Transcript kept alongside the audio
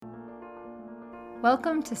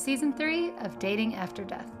Welcome to Season 3 of Dating After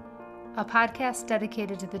Death, a podcast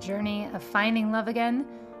dedicated to the journey of finding love again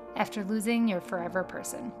after losing your forever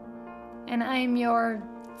person. And I'm your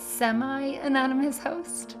semi-anonymous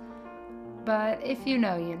host, but if you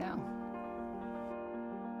know, you know.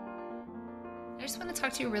 I just want to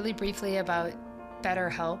talk to you really briefly about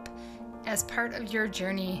BetterHelp as part of your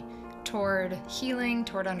journey toward healing,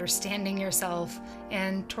 toward understanding yourself,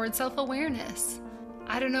 and toward self-awareness.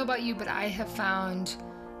 I don't know about you, but I have found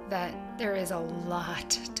that there is a lot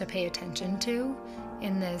to pay attention to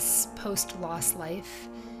in this post-loss life.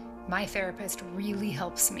 My therapist really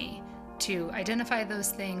helps me to identify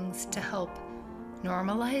those things, to help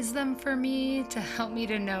normalize them for me, to help me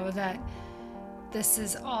to know that this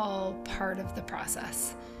is all part of the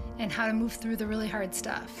process and how to move through the really hard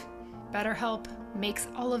stuff. BetterHelp makes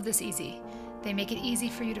all of this easy. They make it easy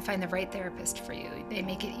for you to find the right therapist for you. They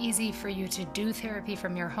make it easy for you to do therapy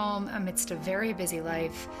from your home amidst a very busy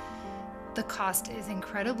life. The cost is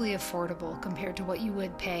incredibly affordable compared to what you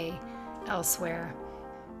would pay elsewhere.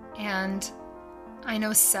 And I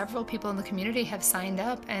know several people in the community have signed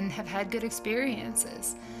up and have had good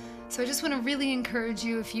experiences. So I just want to really encourage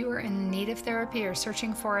you, if you are in need of therapy or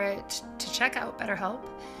searching for it, to check out BetterHelp.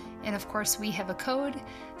 And of course, we have a code.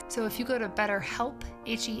 So if you go to BetterHelp,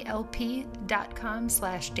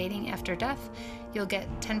 HELP.com/datingafterdeath, you'll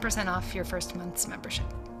get 10% off your first month's membership.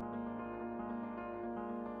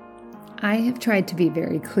 I have tried to be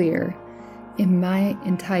very clear in my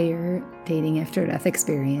entire Dating After Death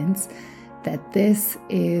experience that this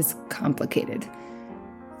is complicated.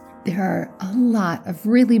 There are a lot of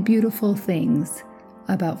really beautiful things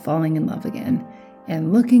about falling in love again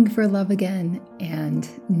and looking for love again and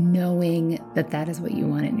knowing that that is what you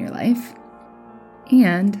want in your life.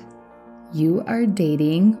 And you are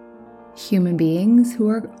dating human beings who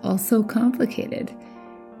are also complicated.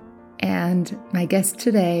 And my guest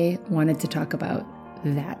today wanted to talk about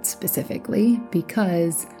that specifically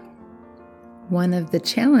because one of the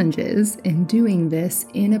challenges in doing this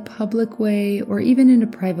in a public way or even in a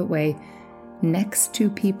private way next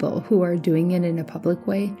to people who are doing it in a public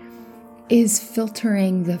way is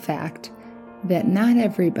filtering the fact that not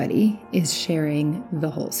everybody is sharing the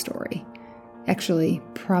whole story. Actually,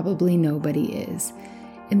 probably nobody is.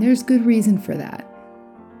 And there's good reason for that.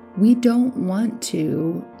 We don't want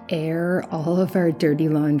to air all of our dirty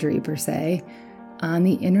laundry, per se, on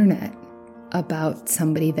the internet about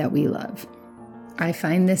somebody that we love. I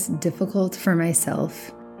find this difficult for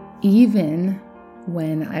myself, even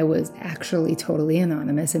when I was actually totally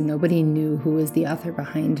anonymous and nobody knew who was the author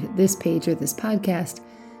behind this page or this podcast.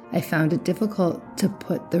 I found it difficult to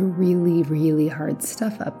put the really, really hard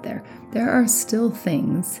stuff up there. There are still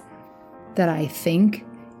things that I think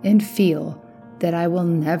and feel that I will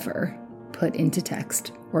never put into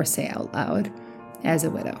text or say out loud as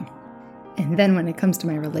a widow. And then when it comes to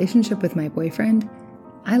my relationship with my boyfriend,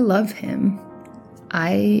 I love him.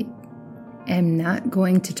 I am not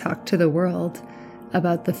going to talk to the world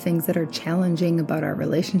about the things that are challenging about our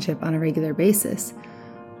relationship on a regular basis,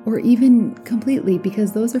 or even completely,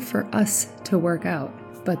 because those are for us to work out.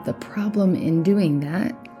 But the problem in doing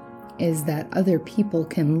that is that other people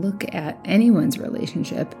can look at anyone's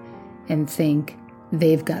relationship and think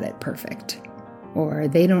they've got it perfect, or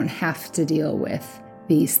they don't have to deal with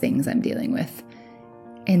these things I'm dealing with.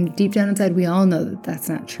 And deep down inside, we all know that that's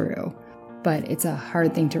not true, but it's a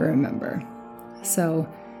hard thing to remember. So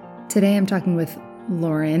today I'm talking with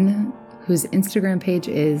Lauren, whose Instagram page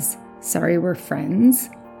is Sorry We're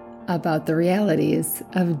Friends, about the realities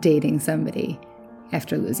of dating somebody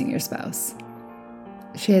after losing your spouse.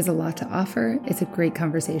 She has a lot to offer. It's a great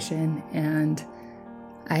conversation, and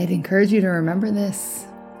I'd encourage you to remember this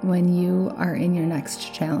when you are in your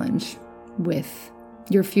next challenge with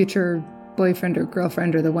your future boyfriend or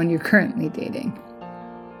girlfriend or the one you're currently dating.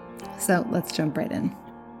 So let's jump right in.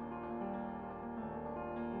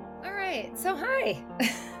 So hi.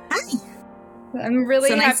 Hi. I'm really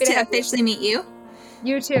so happy nice to officially meet you.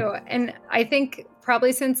 You too. And I think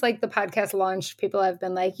probably since like the podcast launched, people have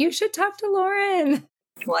been like, you should talk to Lauren.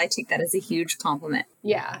 Well, I take that as a huge compliment.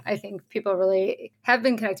 Yeah, I think people really have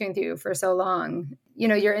been connecting with you for so long. You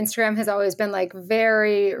know, your Instagram has always been like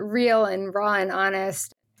very real and raw and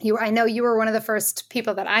honest. I know you were one of the first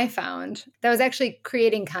people that I found that was actually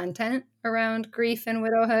creating content around grief and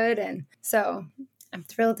widowhood. And so I'm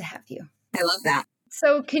thrilled to have you. I love that.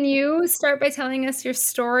 So can you start by telling us your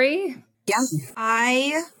story? Yeah.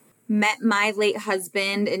 I met my late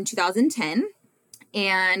husband in 2010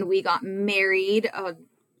 and we got married.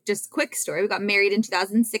 Just quick story. We got married in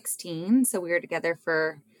 2016. So we were together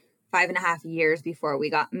for 5.5 years before we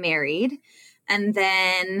got married. and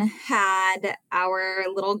then had our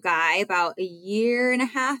little guy about a year and a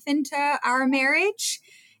half into our marriage.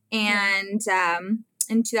 And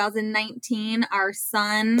in 2019, our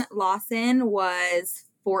son Lawson was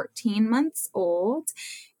 14 months old.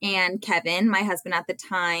 And Kevin, my husband at the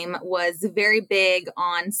time, was very big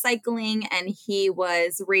on cycling, and he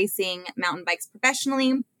was racing mountain bikes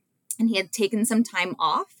professionally. And he had taken some time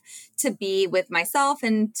off to be with myself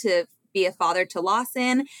and to be a father to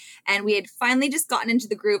Lawson. And we had finally just gotten into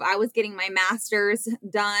the groove. I was getting my master's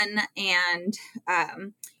done, and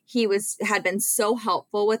he had been so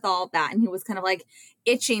helpful with all of that. And he was kind of like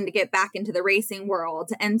itching to get back into the racing world.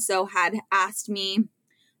 And so had asked me,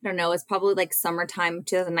 I don't know, it's probably like summertime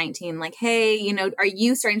 2019, like, hey, you know, are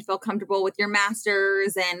you starting to feel comfortable with your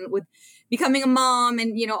master's and with becoming a mom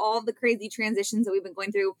and, you know, all the crazy transitions that we've been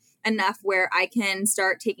going through enough where I can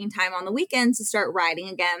start taking time on the weekends to start riding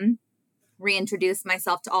again, reintroduce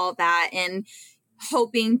myself to all of that, and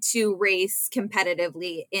hoping to race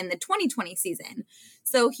competitively in the 2020 season.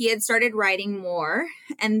 So he had started riding more.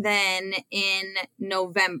 And then in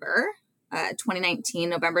November 2019,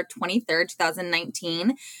 November 23rd,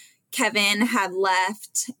 2019, Kevin had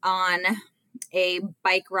left on a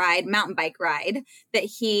mountain bike ride that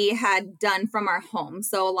he had done from our home.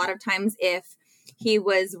 So a lot of times if he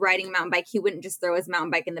was riding a mountain bike, he wouldn't just throw his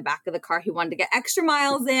mountain bike in the back of the car. He wanted to get extra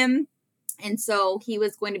miles in. And so he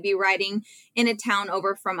was going to be riding in a town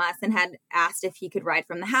over from us and had asked if he could ride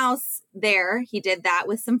from the house there. He did that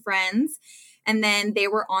with some friends. And then they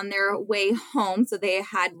were on their way home. So they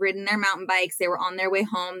had ridden their mountain bikes. They were on their way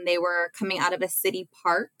home. They were coming out of a city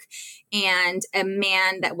park. And a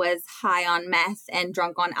man that was high on meth and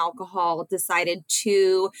drunk on alcohol decided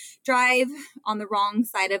to drive on the wrong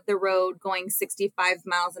side of the road, going 65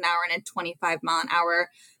 miles an hour in a 25 mile an hour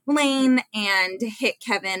lane, and hit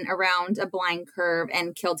Kevin around a blind curve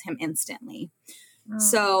and killed him instantly. Oh.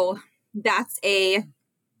 So that's a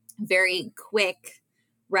very quick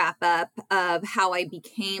wrap up of how I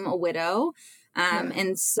became a widow.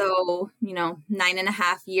 And so, you know,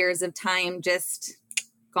 9.5 years of time just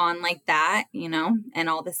gone like that, you know, and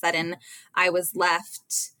all of a sudden I was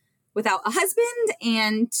left without a husband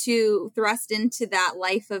and to thrust into that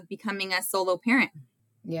life of becoming a solo parent.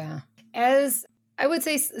 Yeah. As I would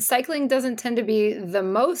say, cycling doesn't tend to be the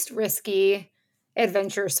most risky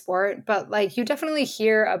adventure sport, but like you definitely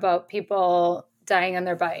hear about people dying on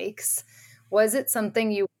their bikes. Was it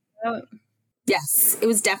something you worried about? Yes, it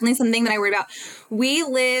was definitely something that I worried about. We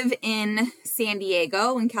live in San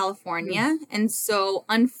Diego in California. And so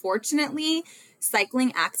unfortunately,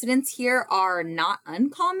 cycling accidents here are not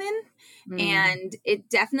uncommon. And it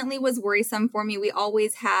definitely was worrisome for me. We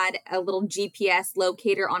always had a little GPS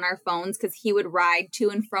locator on our phones because he would ride to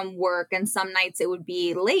and from work. And some nights it would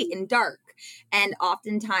be late and dark. And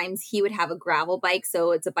oftentimes he would have a gravel bike.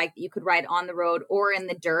 So it's a bike that you could ride on the road or in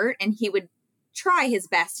the dirt. And he would try his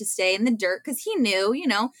best to stay in the dirt because he knew, you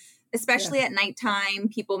know, especially at nighttime,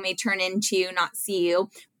 people may turn into you, not see you.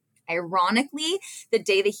 Ironically, the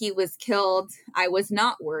day that he was killed, I was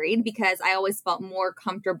not worried because I always felt more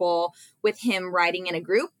comfortable with him riding in a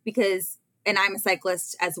group because, and I'm a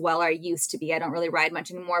cyclist as well, or I used to be. I don't really ride much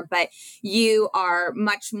anymore, but you are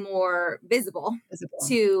much more visible.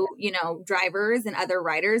 To, you know, drivers and other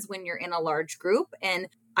riders when you're in a large group. And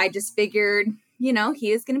I just figured, you know,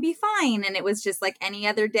 he is going to be fine. And it was just like any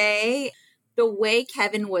other day. The way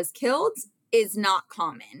Kevin was killed is not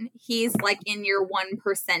common. He's like in your 1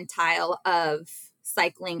 percentile of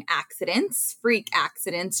cycling accidents, freak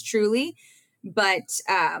accidents, truly. But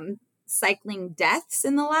cycling deaths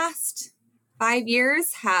in the last 5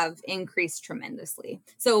 years have increased tremendously.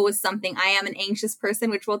 So it was something, I am an anxious person,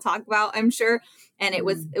 which we'll talk about, I'm sure. And it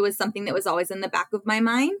was something that was always in the back of my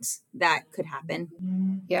mind that could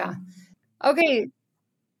happen. Yeah. Okay.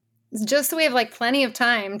 Just so we have like plenty of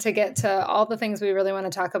time to get to all the things we really want to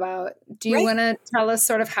talk about. Do you want to tell us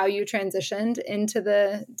sort of how you transitioned into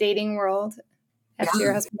the dating world after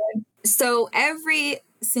your husband died? So every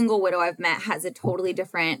single widow I've met has a totally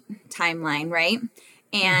different timeline, right?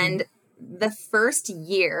 And the first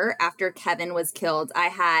year after Kevin was killed, I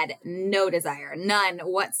had no desire, none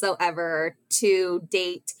whatsoever to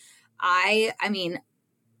date. I mean,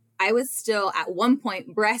 I was still at one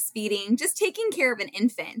point breastfeeding, just taking care of an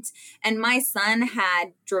infant. And my son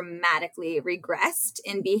had dramatically regressed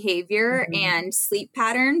in behavior and sleep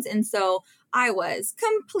patterns. And so I was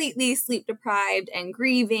completely sleep deprived and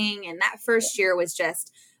grieving. And that first year was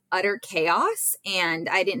just utter chaos and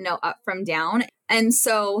I didn't know up from down. And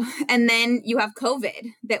so, and then you have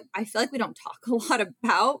COVID that I feel like we don't talk a lot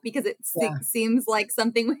about because it seems like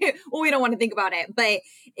something, we don't want to think about it, but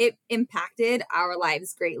it impacted our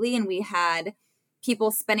lives greatly. And we had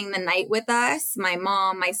people spending the night with us, my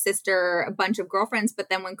mom, my sister, a bunch of girlfriends. But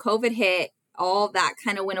then when COVID hit, all that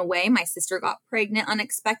kind of went away. My sister got pregnant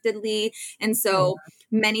unexpectedly. And so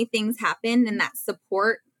many things happened and that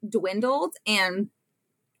support dwindled. And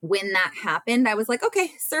when that happened, I was like,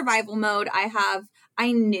 okay, survival mode.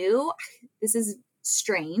 I knew this is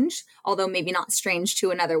strange, although maybe not strange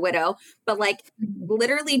to another widow, but like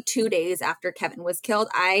literally 2 days after Kevin was killed,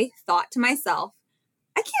 I thought to myself,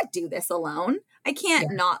 I can't do this alone. I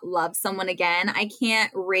can't not love someone again. I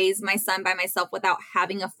can't raise my son by myself without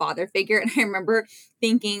having a father figure. And I remember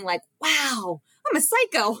thinking like, wow, I'm a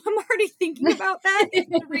psycho. I'm already thinking about that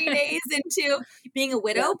 3 days into being a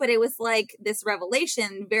widow. But it was like this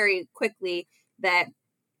revelation very quickly that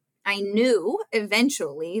I knew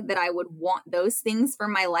eventually that I would want those things for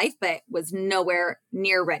my life, but was nowhere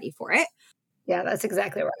near ready for it. Yeah, that's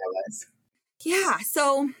exactly where I was. Yeah.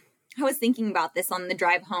 So I was thinking about this on the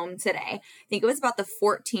drive home today. I think it was about the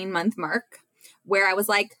 14-month mark where I was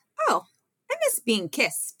like, oh, I miss being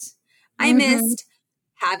kissed. I missed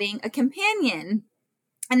having a companion.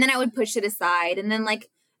 And then I would push it aside and then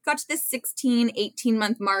like got to this 16,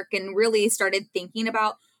 18-month mark and really started thinking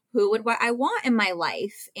about who would what I want in my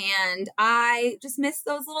life. And I just missed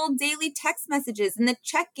those little daily text messages and the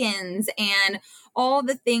check-ins and all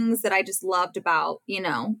the things that I just loved about,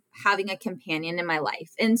 having a companion in my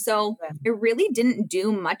life. And so I really didn't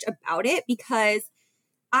do much about it because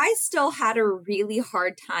I still had a really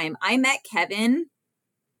hard time. I met Kevin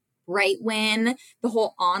right when the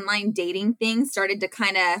whole online dating thing started to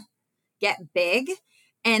kind of get big.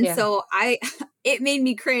 And so it made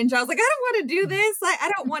me cringe. I was like, I don't want to do this.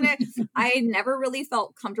 I don't want to, I never really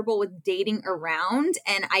felt comfortable with dating around.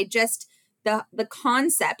 And I just, the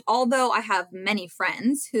concept, although I have many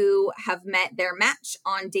friends who have met their match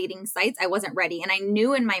on dating sites, I wasn't ready. And I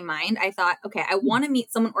knew in my mind, I thought, okay, I want to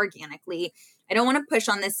meet someone organically. I don't want to push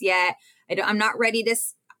on this yet. I'm not ready to,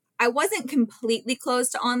 I wasn't completely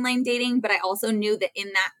closed to online dating, but I also knew that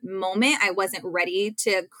in that moment, I wasn't ready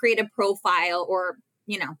to create a profile or,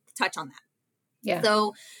 touch on that. Yeah.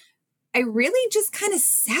 So I really just kind of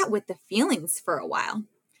sat with the feelings for a while.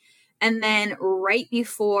 And then right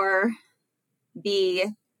before the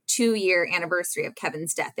 2-year anniversary of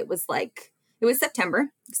Kevin's death, it was September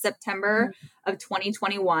of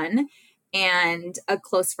 2021. And a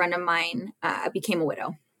close friend of mine became a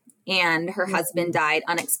widow and her husband died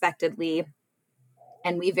unexpectedly.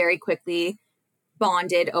 And we very quickly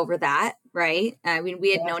bonded over that, right? I mean,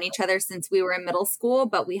 we had known each other since we were in middle school,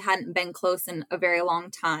 but we hadn't been close in a very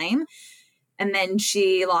long time. And then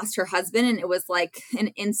she lost her husband and it was like an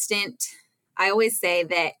instant. I always say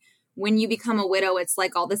that when you become a widow, it's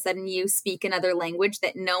like all of a sudden you speak another language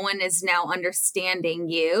that no one is now understanding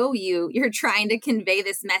you. You're trying to convey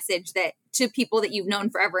this message that to people that you've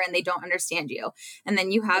known forever and they don't understand you. And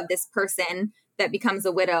then you have this person that becomes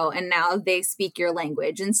a widow and now they speak your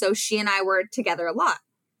language. And so she and I were together a lot.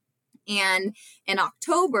 And in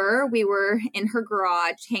October, we were in her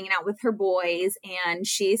garage hanging out with her boys. And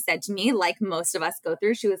she said to me, like most of us go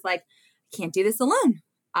through, she was like, I can't do this alone.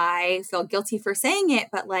 I feel guilty for saying it,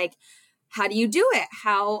 but like, how do you do it?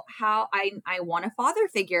 How I want a father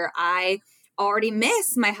figure. I already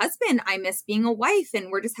miss my husband. I miss being a wife. And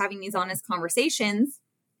we're just having these honest conversations.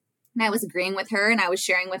 And I was agreeing with her and I was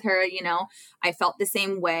sharing with her, I felt the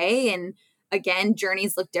same way. And again,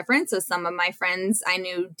 journeys look different. So some of my friends I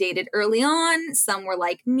knew dated early on. Some were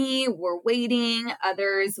like me, were waiting.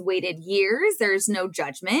 Others waited years. There's no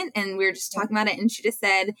judgment. And we were just talking about it. And she just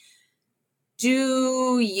said,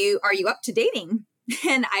 are you up to dating?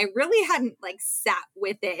 And I really hadn't like sat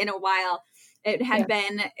with it in a while. It had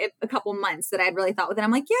been a couple months that I'd really thought with it.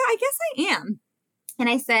 I'm like, yeah, I guess I am. And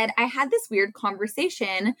I said, I had this weird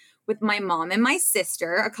conversation with my mom and my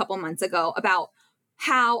sister a couple months ago about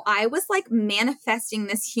how I was like manifesting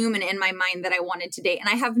this human in my mind that I wanted to date. And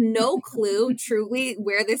I have no clue truly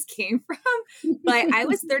where this came from, but I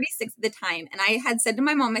was 36 at the time. And I had said to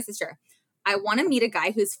my mom, and my sister, I want to meet a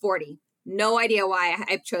guy who's 40. No idea why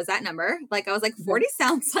I chose that number. Like I was like, 40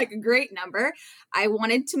 sounds like a great number. I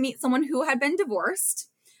wanted to meet someone who had been divorced.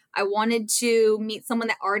 I wanted to meet someone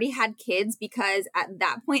that already had kids because at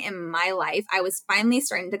that point in my life, I was finally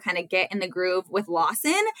starting to kind of get in the groove with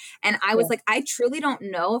Lawson. And I was like, I truly don't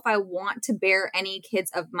know if I want to bear any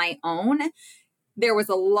kids of my own. There was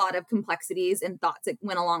a lot of complexities and thoughts that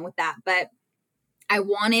went along with that. But I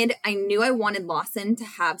knew I wanted Lawson to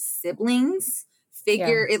have siblings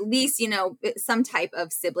figure, at least, some type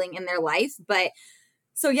of sibling in their life. But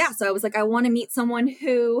so I was like, I want to meet someone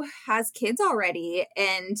who has kids already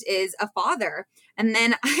and is a father. And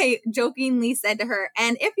then I jokingly said to her,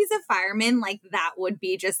 and if he's a fireman, like that would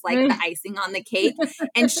be just like the icing on the cake.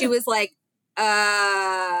 And she was like,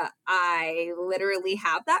 I literally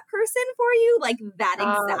have that person for you, like that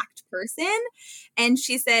exact person. And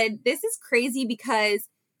she said, this is crazy because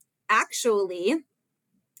actually,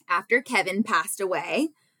 after Kevin passed away,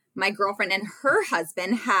 my girlfriend and her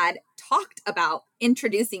husband had talked about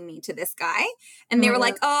introducing me to this guy. And they were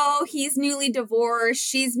like, oh, he's newly divorced.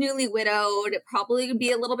 She's newly widowed. It probably would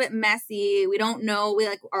be a little bit messy. We don't know. We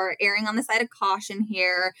are erring on the side of caution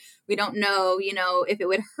here. We don't know, if it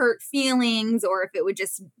would hurt feelings or if it would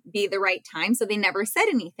just be the right time. So they never said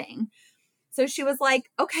anything. So she was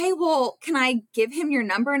like, okay, well, can I give him your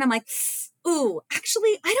number? And I'm like, ooh,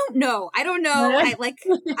 actually, I don't know. Now I'm like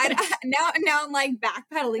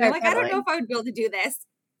backpedaling. I'm like, I don't know if I would be able to do this.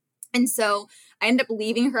 And so I ended up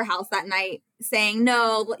leaving her house that night saying,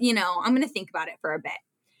 no, I'm going to think about it for a bit.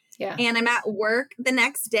 Yeah. And I'm at work the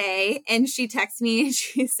next day and she texts me and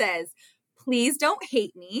she says, please don't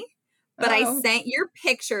hate me, but I sent your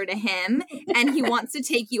picture to him and he wants to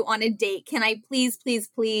take you on a date. Can I please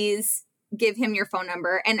give him your phone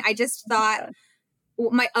number? And I just thought,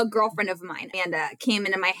 a girlfriend of mine, Amanda, came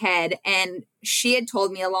into my head and she had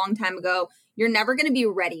told me a long time ago, you're never going to be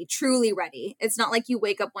ready, truly ready. It's not like you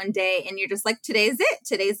wake up one day and you're just like, today's it.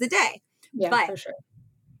 Today's the day. Yeah, but for sure.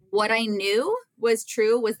 What I knew was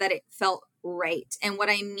true was that it felt right. And what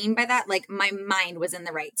I mean by that, like my mind was in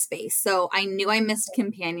the right space. So I knew I missed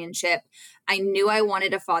companionship. I knew I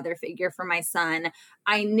wanted a father figure for my son.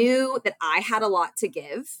 I knew that I had a lot to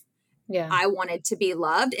give. Yeah. I wanted to be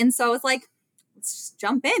loved. And so I was like, let's just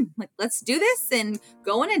jump in. Like, let's do this and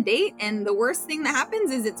go on a date. And the worst thing that happens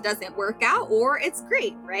is it doesn't work out or it's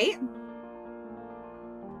great, right?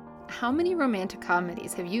 How many romantic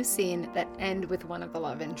comedies have you seen that end with one of the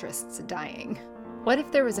love interests dying? What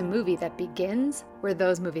if there was a movie that begins where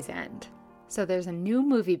those movies end? So there's a new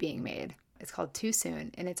movie being made. It's called Too Soon,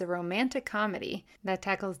 and it's a romantic comedy that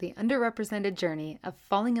tackles the underrepresented journey of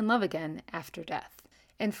falling in love again after death.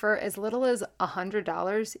 And for as little as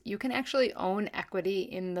 $100, you can actually own equity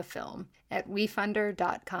in the film at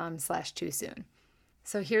wefunder.com/toosoon.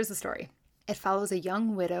 So here's the story. It follows a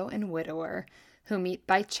young widow and widower who meet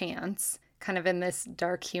by chance, kind of in this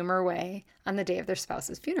dark humor way, on the day of their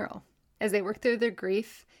spouse's funeral. As they work through their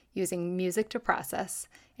grief, using music to process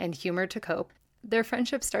and humor to cope, their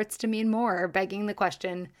friendship starts to mean more, begging the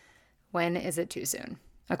question, when is it too soon?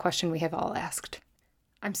 A question we have all asked.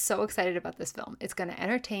 I'm so excited about this film. It's going to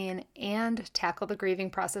entertain and tackle the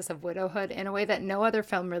grieving process of widowhood in a way that no other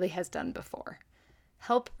film really has done before.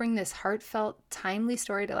 Help bring this heartfelt, timely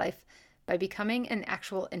story to life by becoming an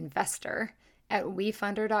actual investor at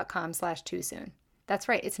wefunder.com/toosoon. That's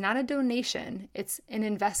right, it's not a donation, it's an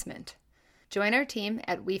investment. Join our team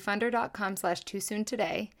at wefunder.com/toosoon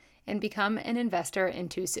today and become an investor in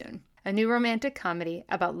Too Soon, a new romantic comedy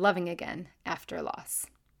about loving again after loss.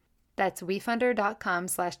 That's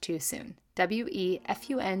wefunder.com/toosoon,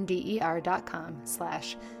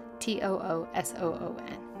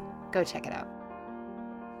 wefunder.com/toosoon. Go check it out.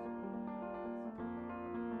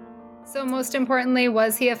 So most importantly,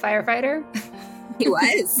 was he a firefighter? He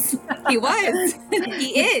was. He was.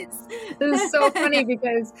 He is. This is so funny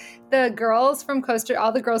because the girls from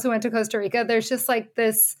all the girls who went to Costa Rica, there's just like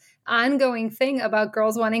this ongoing thing about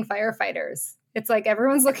girls wanting firefighters. It's like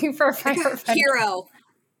everyone's looking for a firefighter.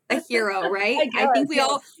 A hero, right? I think we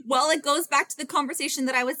all, it goes back to the conversation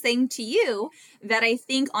that I was saying to you, that I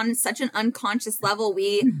think on such an unconscious level,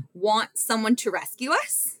 we want someone to rescue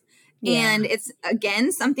us. Yeah. And it's,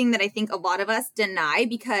 again, something that I think a lot of us deny,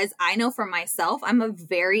 because I know for myself, I'm a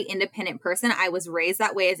very independent person. I was raised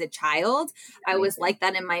that way as a child. I was like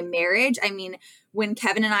that in my marriage. I mean, when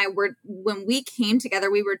Kevin and I when we came together,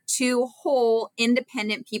 we were two whole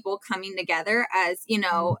independent people coming together as,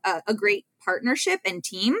 a great partnership and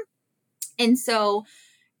team. And so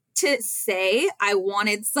to say I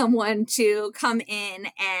wanted someone to come in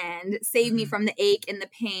and save me from the ache and the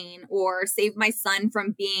pain, or save my son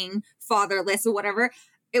from being fatherless or whatever,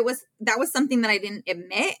 that was something that I didn't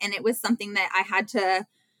admit. And it was something that I had to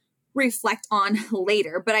reflect on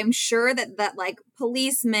later. But I'm sure that like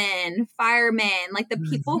policemen, firemen, like the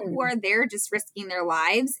people who are there just risking their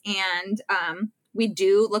lives and we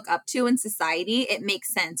do look up to in society, it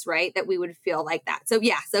makes sense, right? That we would feel like that. So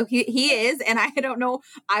yeah, so he is. And I don't know,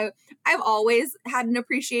 I've always had an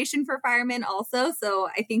appreciation for firemen also. So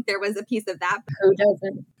I think there was a piece of that. Who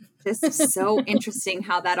doesn't? Just so interesting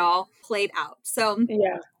how that all played out. So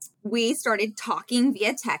Yeah. we started talking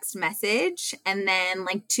via text message, and then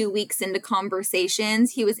like 2 weeks into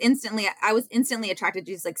conversations, I was instantly attracted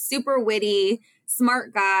to. Just like super witty,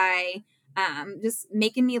 smart guy, just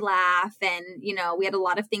making me laugh. And, we had a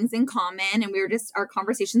lot of things in common, and our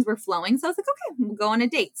conversations were flowing. So I was like, okay, we'll go on a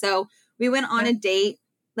date. So we went on a date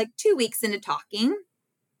like 2 weeks into talking.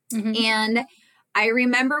 Mm-hmm. And I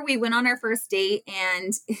remember we went on our first date,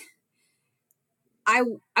 and I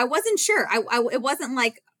wasn't sure. It wasn't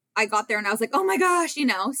like I got there and I was like, oh my gosh,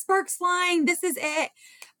 sparks flying. This is it.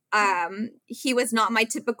 He was not my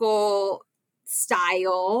typical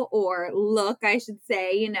style or look, I should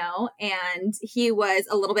say, and he was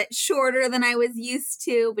a little bit shorter than I was used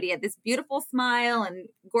to, but he had this beautiful smile and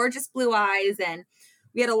gorgeous blue eyes. And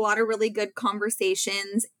we had a lot of really good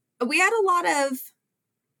conversations. We had a lot of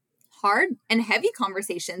hard and heavy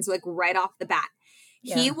conversations, like right off the bat.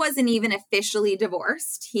 Yeah. He wasn't even officially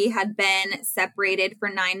divorced. He had been separated for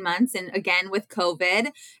 9 months. And again, with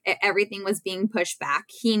COVID, everything was being pushed back.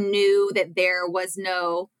 He knew that there was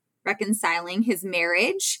no reconciling his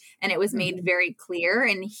marriage, and it was made very clear.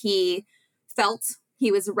 And he felt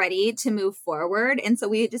he was ready to move forward. And so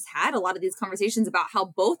we just had a lot of these conversations about how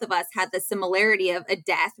both of us had the similarity of a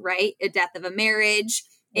death, right? A death of a marriage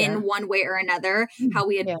in one way or another, how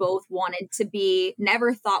we had both wanted to be,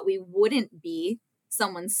 never thought we wouldn't be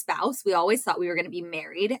someone's spouse. We always thought we were going to be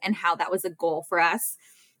married, and how that was a goal for us.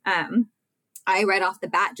 I right off the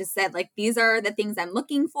bat just said, like, these are the things I'm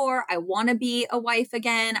looking for. I want to be a wife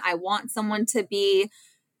again. I want someone to be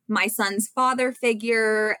my son's father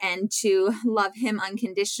figure and to love him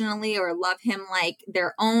unconditionally, or love him like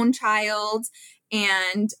their own child.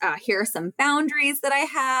 And here are some boundaries that I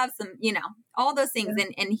have, some, all those things.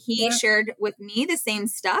 And he shared with me the same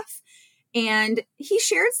stuff. And he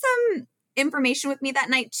shared some information with me that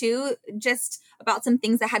night too, just about some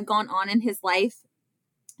things that had gone on in his life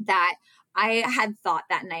that I had thought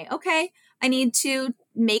that night, okay, I need to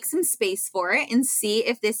make some space for it and see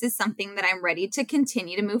if this is something that I'm ready to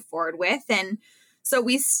continue to move forward with. And so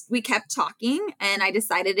we kept talking, and I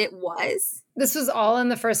decided it was. This was all in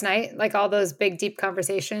the first night, like all those big, deep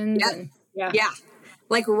conversations. Yep. Yeah.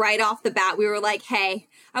 Like right off the bat, we were like, hey,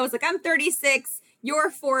 I was like, I'm 36, you're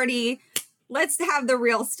 40. Let's have the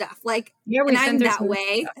real stuff. Like, and I'm that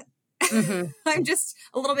way. I'm just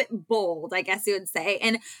a little bit bold, I guess you would say.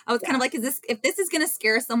 And I was kind of like, if this is going to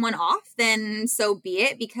scare someone off, then so be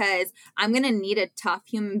it, because I'm going to need a tough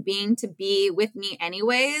human being to be with me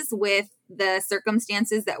anyways, with the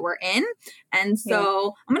circumstances that we're in. And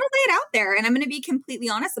so I'm going to lay it out there, and I'm going to be completely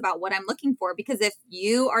honest about what I'm looking for, because if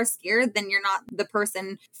you are scared, then you're not the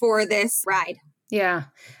person for this ride. Yeah.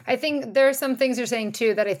 I think there are some things you're saying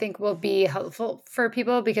too that I think will be helpful for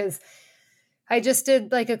people, because I just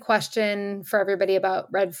did like a question for everybody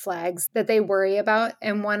about red flags that they worry about.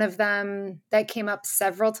 And one of them that came up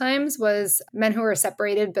several times was men who are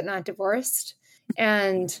separated but not divorced.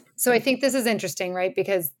 And so I think this is interesting, right?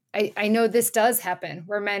 Because I know this does happen,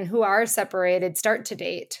 where men who are separated start to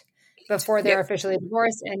date before they're officially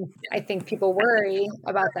divorced. And I think people worry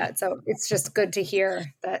about that. So it's just good to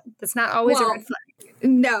hear that that's not always a red flag.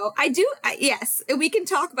 No, I do. Yes, we can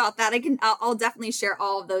talk about that. I'll definitely share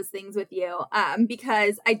all of those things with you,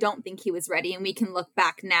 because I don't think he was ready, and we can look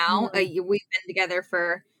back now. We've been together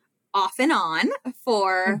for off and on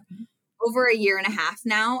for over a year and a half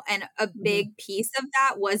now. And a big piece of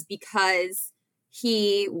that was because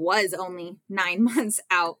he was only 9 months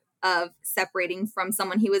out of separating from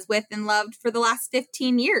someone he was with and loved for the last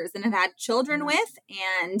 15 years and had children with.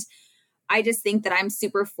 And I just think that I'm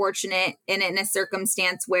super fortunate in a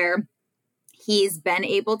circumstance where he's been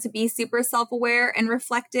able to be super self-aware and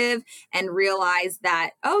reflective and realize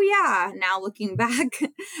that, oh yeah, now looking back,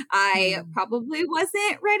 I probably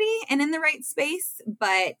wasn't ready and in the right space,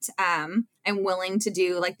 but I'm willing to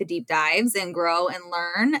do like the deep dives and grow and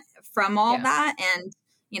learn from all that, and,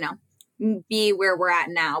 be where we're at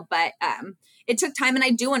now. But it took time, and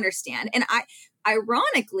I do understand. And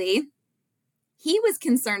ironically, he was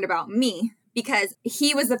concerned about me because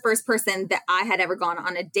he was the first person that I had ever gone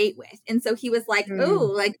on a date with. And so he was like,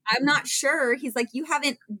 oh, like, I'm not sure. He's like, you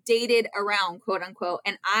haven't dated around, quote unquote.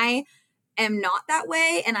 And I am not that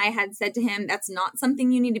way. And I had said to him, that's not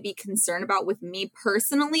something you need to be concerned about with me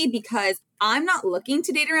personally, because I'm not looking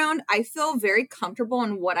to date around. I feel very comfortable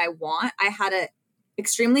in what I want. I had a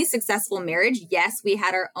extremely successful marriage. Yes, we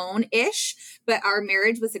had our own ish, but our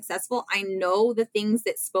marriage was successful. I know the things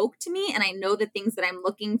that spoke to me, and I know the things that I'm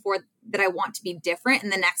looking for that I want to be different in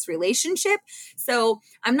the next relationship. So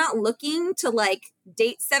I'm not looking to like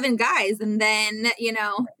date 7 guys. And then,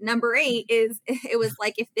 number 8 it was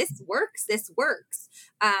like, if this works, this works.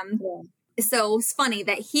 So it's funny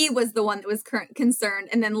that he was the one that was concerned.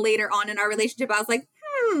 And then later on in our relationship, I was like,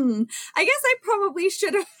 I guess I probably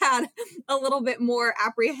should have had a little bit more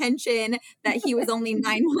apprehension that he was only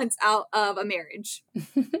 9 months out of a marriage.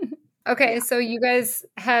 Okay. Yeah. So you guys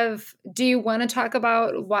do you want to talk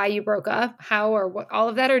about why you broke up, how, or what, all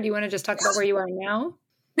of that? Or do you want to just talk about where you are now?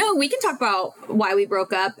 No, we can talk about why we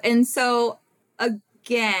broke up. And so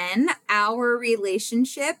again, our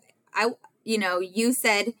relationship, you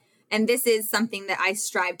said, and this is something that I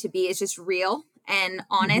strive to be, is just real and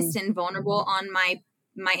honest and vulnerable on my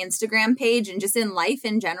Instagram page and just in life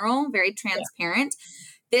in general, very transparent.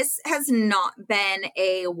 Yeah. This has not been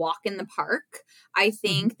a walk in the park. I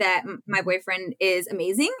think that my boyfriend is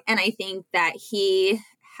amazing. And I think that he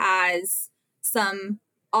has some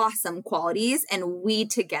awesome qualities, and we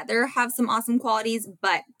together have some awesome qualities.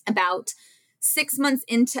 But about 6 months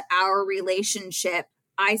into our relationship,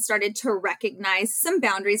 I started to recognize some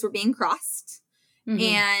boundaries were being crossed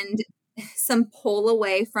and some pull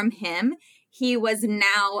away from him. He was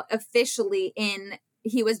now officially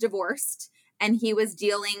he was divorced, and he was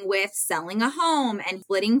dealing with selling a home and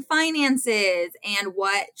splitting finances and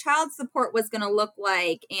what child support was going to look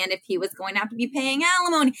like, and if he was going to have to be paying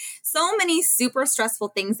alimony. So many super stressful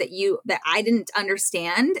things that I didn't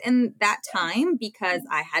understand in that time because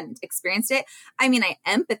I hadn't experienced it. I mean, I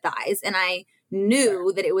empathize and I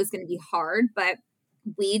knew that it was going to be hard, but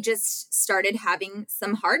we just started having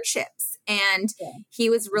some hardships, and he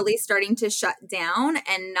was really starting to shut down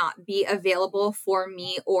and not be available for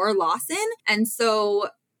me or Lawson. And so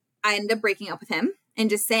I ended up breaking up with him and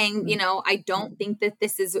just saying, I don't think that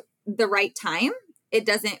this is the right time. It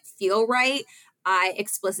doesn't feel right. I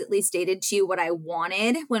explicitly stated to you what I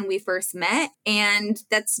wanted when we first met, and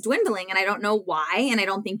that's dwindling, and I don't know why. And I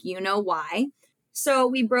don't think you know why. So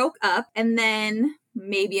we broke up, and then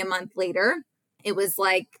maybe a month later, it was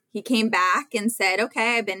like he came back and said,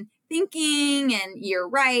 okay, I've been thinking and you're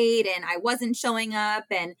right. And I wasn't showing up.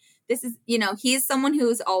 And this is, he's someone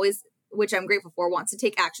who's always, which I'm grateful for, wants to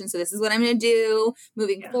take action. So this is what I'm going to do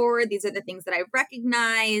moving forward. These are the things that I've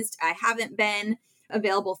recognized. I haven't been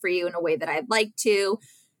available for you in a way that I'd like to.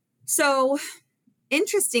 So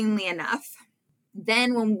interestingly enough,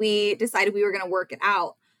 then when we decided we were going to work it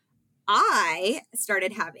out, I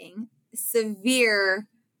started having severe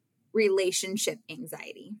relationship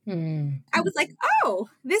anxiety. I was like, oh,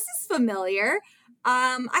 this is familiar.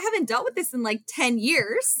 I haven't dealt with this in like 10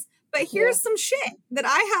 years, but here's some shit that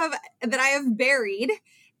I have buried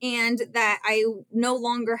and that I no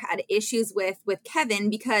longer had issues with Kevin,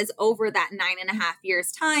 because over that 9.5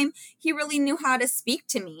 years time, he really knew how to speak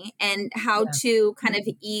to me and how to kind of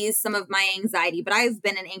ease some of my anxiety. But I've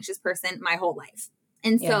been an anxious person my whole life.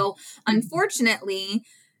 And so unfortunately,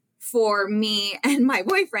 for me and my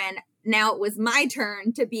boyfriend, now it was my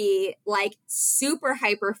turn to be like super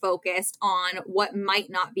hyper focused on what might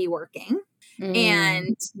not be working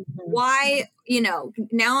and why,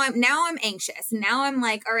 now I'm anxious. Now I'm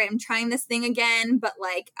like, all right, I'm trying this thing again, but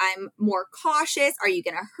like, I'm more cautious. Are you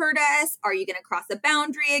going to hurt us? Are you going to cross a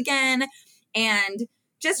boundary again? And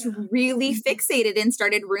just really fixated and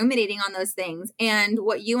started ruminating on those things. And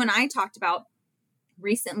what you and I talked about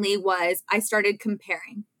recently was I started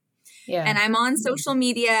comparing. Yeah. And I'm on social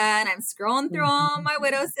media and I'm scrolling through all my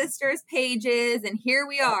widow sisters' pages, and here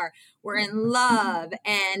we are. We're in love,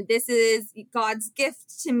 and this is God's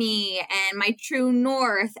gift to me and my true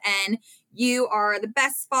north. And you are the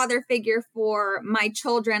best father figure for my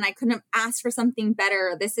children. I couldn't ask for something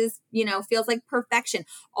better. This is, feels like perfection.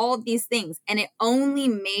 All of these things. And it only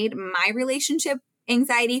made my relationship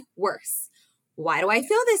anxiety worse. Why do I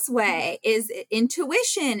feel this way? Is it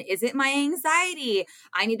intuition? Is it my anxiety?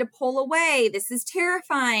 I need to pull away. This is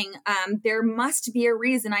terrifying. There must be a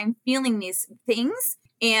reason I'm feeling these things.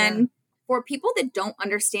 And for people that don't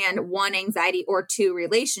understand, 1, anxiety, or 2,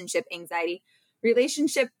 relationship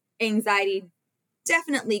anxiety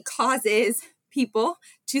definitely causes people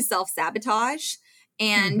to self-sabotage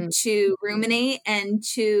and to ruminate and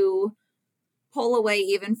to pull away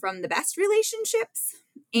even from the best relationships.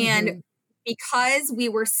 And because we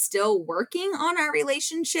were still working on our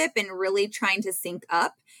relationship and really trying to sync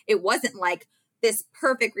up, it wasn't like this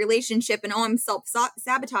perfect relationship and, I'm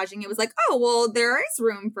self-sabotaging. It was like, oh, well, there is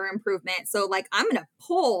room for improvement. So like, I'm going to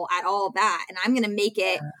pull at all that and I'm going to make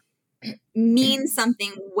it mean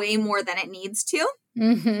something way more than it needs to.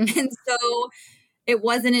 Mm-hmm. And so it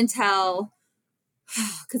wasn't until,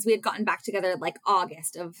 because we had gotten back together like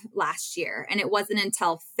August of last year, and it wasn't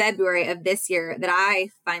until February of this year that I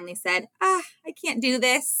finally said, I can't do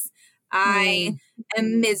this. I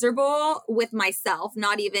am miserable with myself,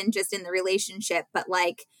 not even just in the relationship, but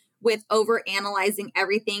like with over analyzing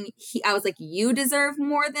everything. I was like, you deserve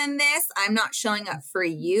more than this. I'm not showing up for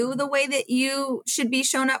you the way that you should be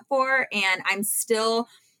shown up for. And I'm still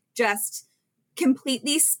just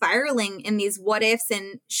completely spiraling in these what ifs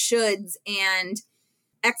and shoulds and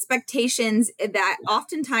expectations that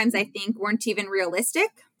oftentimes I think weren't even realistic.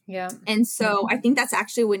 Yeah. And so I think that's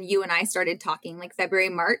actually when you and I started talking, like February,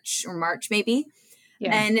 March maybe.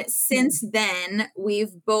 Yeah. And since then,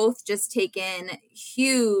 we've both just taken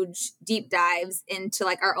huge deep dives into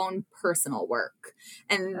like our own personal work.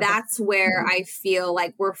 And that's where I feel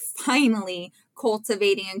like we're finally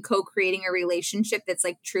cultivating and co-creating a relationship that's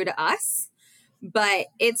like true to us. But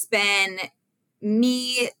it's been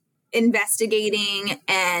me investigating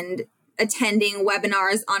and attending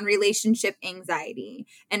webinars on relationship anxiety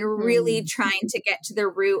and really trying to get to the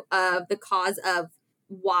root of the cause of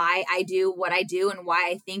why I do what I do and why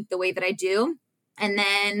I think the way that I do. And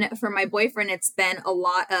then for my boyfriend, it's been a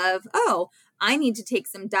lot of, I need to take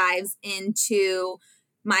some dives into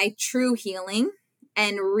my true healing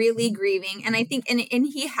and really grieving. And I think, and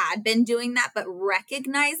he had been doing that, but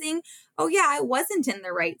recognizing, I wasn't in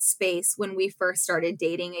the right space when we first started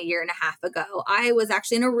dating a year and a half ago. I was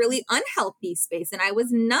actually in a really unhealthy space, and I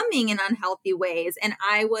was numbing in unhealthy ways. And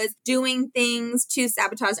I was doing things to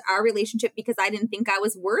sabotage our relationship because I didn't think I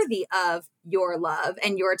was worthy of your love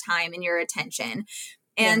and your time and your attention.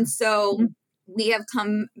 And so we have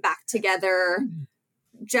come back together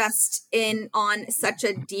just on such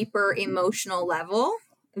a deeper emotional level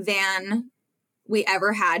than we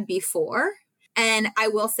ever had before. And I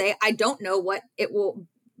will say, I don't know what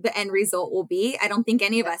the end result will be. I don't think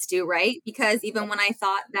any of us do, right? Because even when I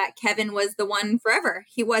thought that Kevin was the one forever,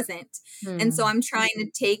 he wasn't. And so I'm trying to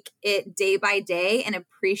take it day by day and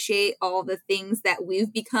appreciate all the things that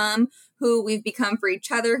we've become, who we've become for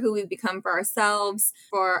each other, who we've become for ourselves,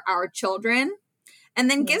 for our children. And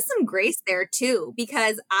then give some grace there too,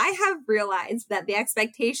 because I have realized that the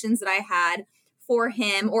expectations that I had for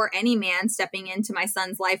him or any man stepping into my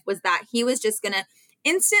son's life was that he was just going to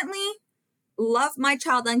instantly love my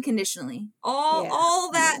child unconditionally.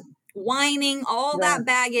 All that whining, all that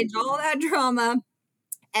baggage, all that drama,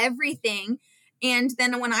 everything. And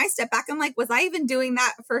then when I step back, I'm like, was I even doing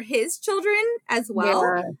that for his children as well?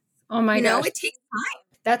 Yeah. Oh my gosh. It takes time.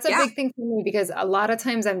 That's a big thing for me because a lot of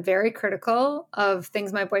times I'm very critical of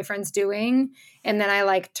things my boyfriend's doing. And then I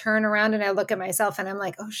like turn around and I look at myself and I'm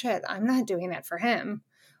like, oh shit, I'm not doing that for him.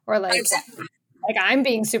 Or like I'm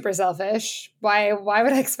being super selfish. Why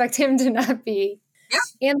would I expect him to not be?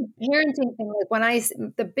 Yeah. And the parenting thing,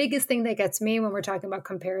 like the biggest thing that gets me when we're talking about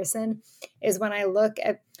comparison is when I look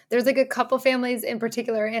at, there's like a couple families in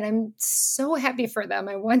particular, and I'm so happy for them.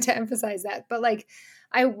 I want to emphasize that. But like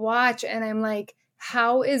I watch and I'm like,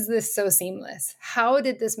 how is this so seamless? How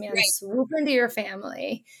did this man swoop into your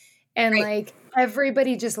family? And like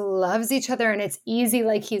everybody just loves each other and it's easy,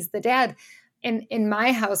 like he's the dad. And in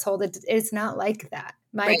my household, it's not like that.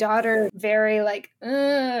 My daughter, very like,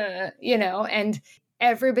 and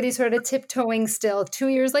everybody's sort of tiptoeing still 2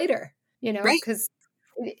 years later, because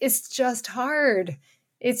it's just hard.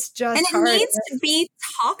 It's just hard. And it needs to be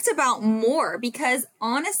talked about more because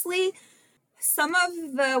honestly, some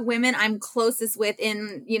of the women I'm closest with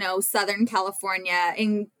in, Southern California,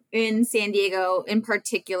 in San Diego in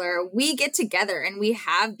particular, we get together and we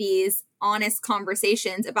have these honest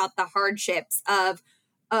conversations about the hardships of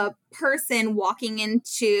a person walking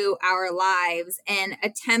into our lives and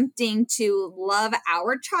attempting to love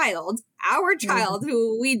our child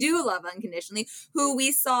who we do love unconditionally, who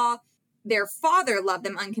we saw their father love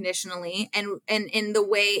them unconditionally and in the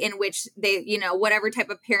way in which they, whatever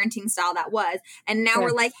type of parenting style that was. And now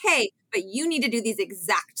we're like, hey, but you need to do these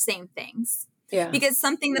exact same things. Yeah. Because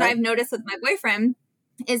something that I've noticed with my boyfriend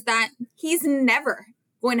is that he's never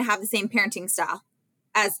going to have the same parenting style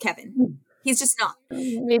as Kevin. He's just not.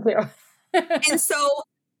 Me too. And so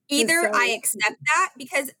either I accept that,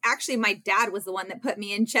 because actually my dad was the one that put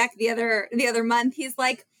me in check the other month. He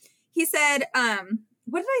said,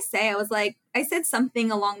 what did I say? I said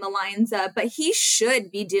something along the lines of, but he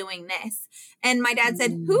should be doing this. And my dad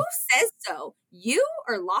said, who says so? You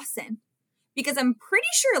or Lawson? Because I'm pretty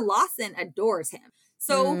sure Lawson adores him.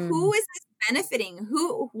 So who is this benefiting?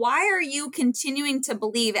 Why are you continuing to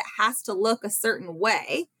believe it has to look a certain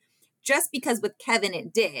way just because with Kevin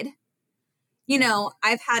it did?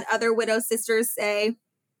 I've had other widow sisters say,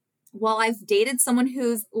 well, I've dated someone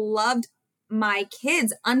who's loved my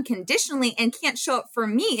kids unconditionally and can't show up for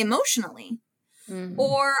me emotionally. Mm-hmm.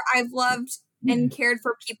 Or I've loved and cared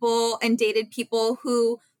for people and dated people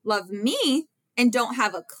who love me and don't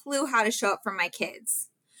have a clue how to show up for my kids.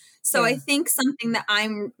 So I think something that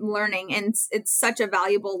I'm learning, and it's such a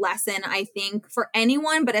valuable lesson, I think, for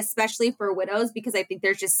anyone, but especially for widows, because I think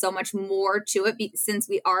there's just so much more to it since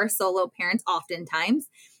we are solo parents oftentimes.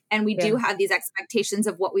 And we do have these expectations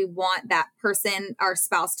of what we want that person, our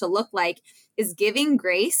spouse, to look like, is giving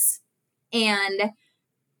grace and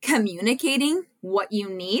communicating what you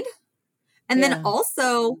need. And then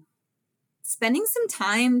also spending some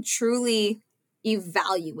time truly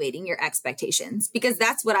evaluating your expectations, because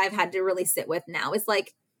that's what I've had to really sit with now. It's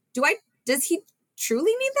like, does he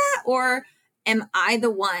truly need that? Or am I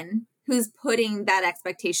the one who's putting that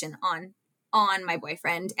expectation on my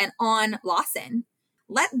boyfriend and on Lawson?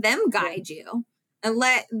 Let them guide you and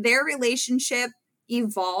let their relationship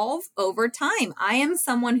evolve over time. I am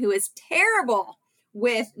someone who is terrible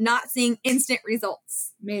with not seeing instant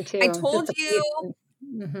results. Me too. I told you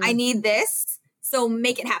I need this, so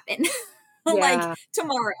make it happen. Like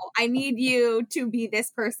tomorrow, I need you to be this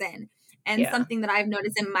person. And something that I've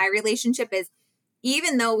noticed in my relationship is,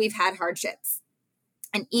 even though we've had hardships,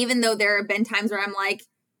 and even though there have been times where I'm like,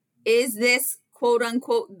 is this quote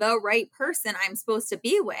unquote the right person I'm supposed to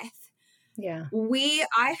be with? Yeah.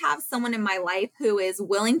 I have someone in my life who is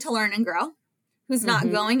willing to learn and grow, who's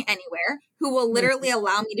not going anywhere, who will literally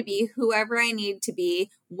allow me to be whoever I need to be,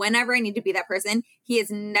 whenever I need to be that person. He has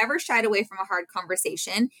never shied away from a hard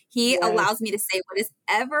conversation. He allows me to say what is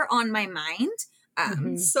ever on my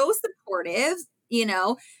mind. So supportive,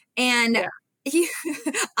 and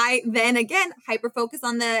I then again hyper focus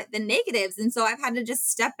on the negatives. And so I've had to just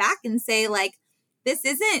step back and say, like, this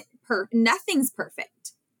isn't nothing's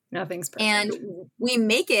perfect. Nothing's perfect. And we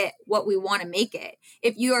make it what we want to make it.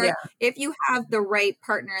 If you have the right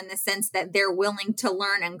partner, in the sense that they're willing to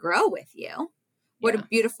learn and grow with you, what a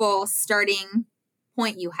beautiful starting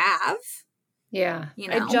point you have. Yeah.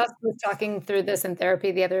 I just was talking through this in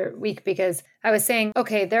therapy the other week, because I was saying,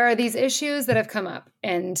 okay, there are these issues that have come up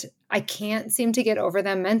and I can't seem to get over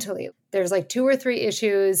them mentally. There's like 2 or 3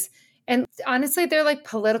 issues. And honestly, they're like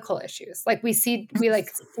political issues. Like we see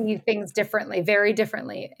things differently, very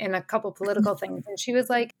differently in a couple political things. And she was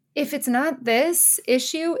like, if it's not this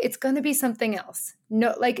issue, it's going to be something else.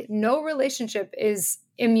 No relationship is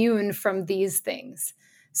immune from these things.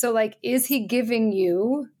 So like, is he giving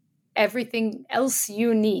you everything else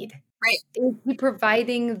you need? Right. Is he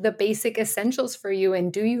providing the basic essentials for you?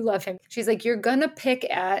 And do you love him? She's like, you're going to pick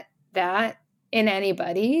at that in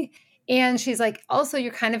anybody. And she's like, also,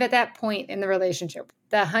 you're kind of at that point in the relationship.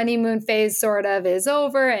 The honeymoon phase sort of is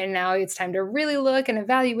over, and now it's time to really look and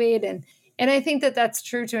evaluate. And I think that that's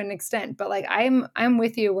true to an extent. But like, I'm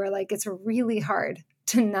with you where like, it's really hard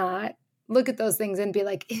to not look at those things and be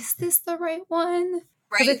like, is this the right one?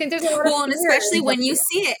 Right. I think there's a lot of and especially when you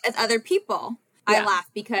see it with other people. I laugh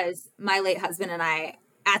because my late husband and I,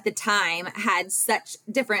 at the time, had such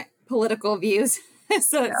different political views.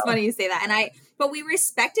 So it's funny you say that. But we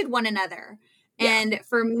respected one another. Yeah. And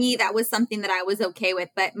for me, that was something that I was okay with.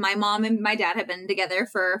 But my mom and my dad have been together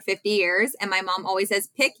for 50 years. And my mom always says,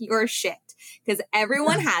 pick your shit, because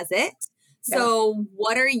everyone has it. So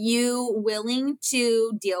what are you willing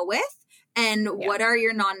to deal with? And what are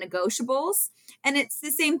your non-negotiables? And it's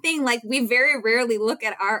the same thing. Like, we very rarely look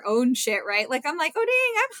at our own shit, right? Like, I'm like, oh,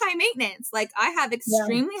 dang, I'm high maintenance. Like, I have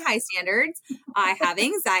extremely high standards. I have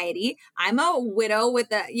anxiety. I'm a widow with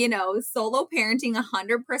solo parenting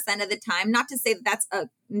 100% of the time. Not to say that that's a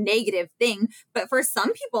negative thing, but for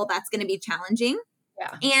some people, that's going to be challenging.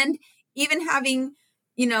 Yeah. And even having,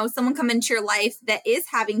 someone come into your life that is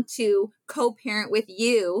having to co-parent with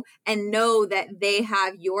you and know that they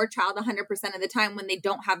have your child 100% of the time when they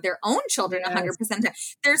don't have their own children 100% of the time.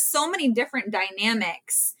 There's so many different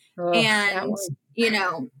dynamics. And,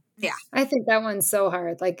 I think that one's so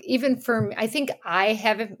hard. Like, even for me, I think I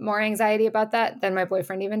have more anxiety about that than my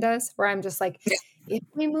boyfriend even does, where I'm just like, if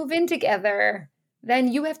we move in together,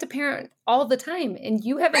 then you have to parent all the time. And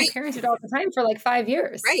you haven't parented all the time for like 5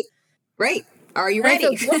 years. Right. Are you ready?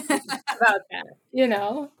 About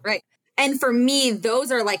that, Right. And for me, those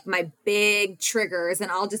are like my big triggers. And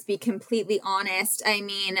I'll just be completely honest. I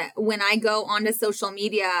mean, when I go onto social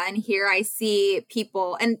media and here I see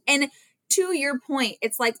people and to your point,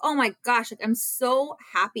 it's like, oh my gosh, like, I'm so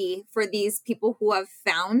happy for these people who have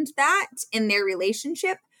found that in their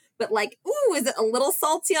relationship. But like, ooh, is it a little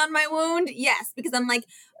salty on my wound? Yes. Because I'm like,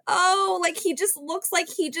 oh, like he just looks like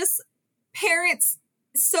he just parents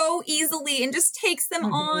so easily and just takes them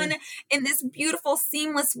on in this beautiful,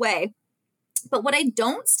 seamless way. But what I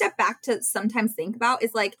don't step back to sometimes think about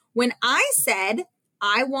is like when I said,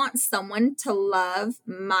 I want someone to love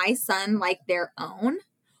my son like their own,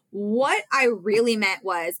 what I really meant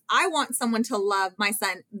was I want someone to love my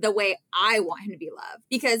son the way I want him to be loved.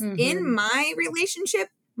 Because in my relationship,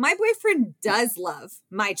 my boyfriend does love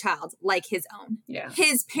my child like his own. Yeah.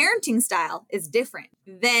 His parenting style is different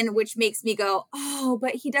then, which makes me go, oh,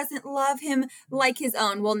 but he doesn't love him like his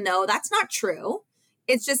own. Well, no, that's not true.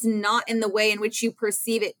 It's just not in the way in which you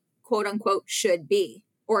perceive it, quote unquote, should be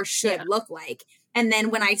or should look like. And then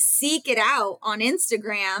when I seek it out on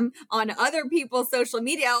Instagram, on other people's social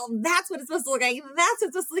media, that's what it's supposed to look like. That's what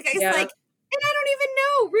it's supposed to look like. It's like, and I don't even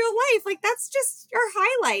know real life. Like, that's just your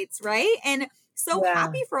highlights, right? And so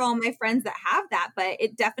happy for all my friends that have that. But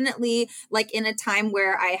it definitely, like in a time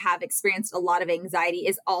where I have experienced a lot of anxiety,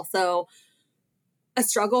 is also a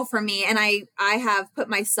struggle for me. And I have put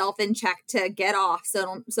myself in check to get off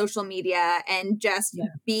social media and just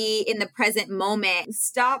be in the present moment.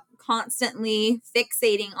 Stop constantly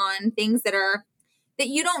fixating on things that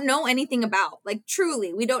you don't know anything about. Like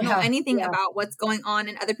truly, we don't know anything about what's going on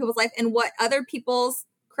in other people's life and what other people's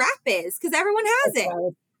crap is, because everyone has it.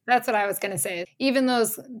 That's what I was going to say. Even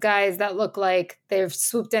those guys that look like they've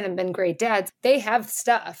swooped in and been great dads, they have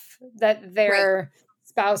stuff that their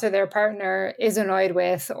spouse or their partner is annoyed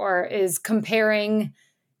with or is comparing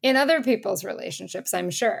in other people's relationships, I'm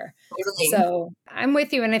sure. Totally. So I'm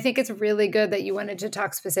with you. And I think it's really good that you wanted to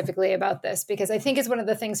talk specifically about this, because I think it's one of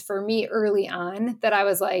the things for me early on that I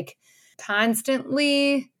was like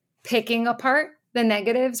constantly picking apart the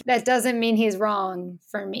negatives. That doesn't mean he's wrong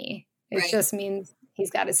for me. It just means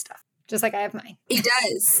he's got his stuff, just like I have mine. He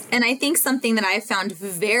does. And I think something that I've found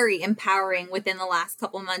very empowering within the last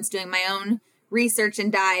couple of months doing my own research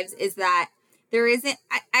and dives is that there isn't,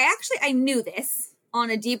 I knew this on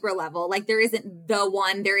a deeper level. Like there isn't the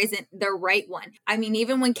one, there isn't the right one. I mean,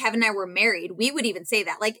 even when Kevin and I were married, we would even say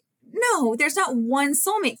that, like, no, there's not one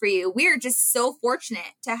soulmate for you. We're just so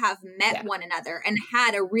fortunate to have met one another and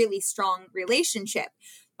had a really strong relationship.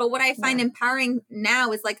 But what I find empowering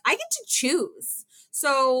now is like, I get to choose.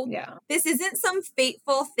 So this isn't some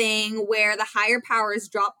fateful thing where the higher powers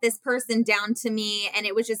dropped this person down to me and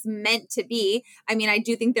it was just meant to be. I mean, I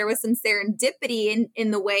do think there was some serendipity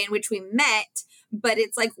in the way in which we met, but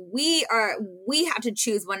it's like we have to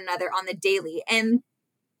choose one another on the daily. And,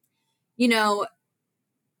 you know,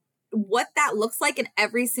 what that looks like in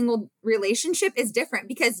every single relationship is different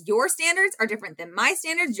because your standards are different than my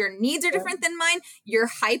standards. Your needs are different than mine. Your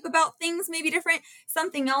hype about things may be different.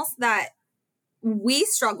 Something else that we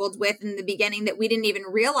struggled with in the beginning that we didn't even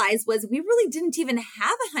realize was we really didn't even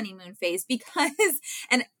have a honeymoon phase because,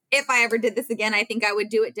 and if I ever did this again, I think I would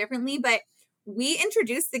do it differently, but we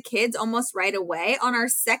introduced the kids almost right away. On our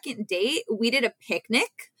second date, we did a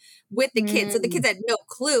picnic with the kids. So the kids had no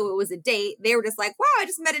clue it was a date. They were just like, wow, I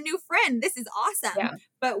just met a new friend. This is awesome. Yeah.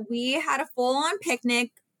 But we had a full on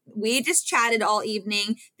picnic. We just chatted all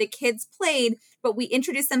evening. The kids played, but we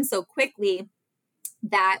introduced them so quickly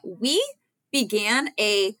that we began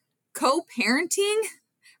a co-parenting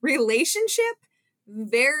relationship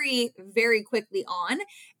very, very quickly on.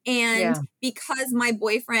 And because my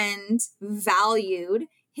boyfriend valued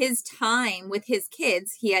his time with his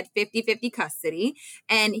kids, he had 50-50 custody,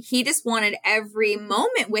 and he just wanted every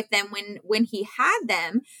moment with them when he had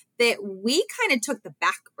them, that we kind of took the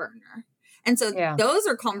back burner. And so those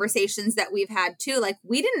are conversations that we've had too. Like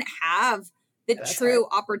we didn't have the true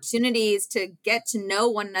opportunities to get to know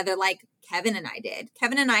one another like Kevin and I did.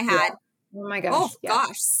 Kevin and I had,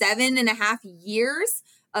 7.5 years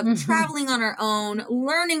of traveling on our own,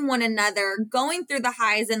 learning one another, going through the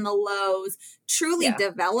highs and the lows, truly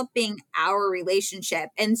developing our relationship.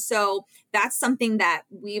 And so that's something that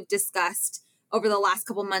we've discussed over the last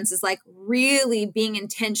couple months is like really being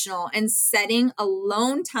intentional and setting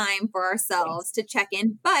alone time for ourselves to check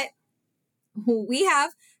in. But we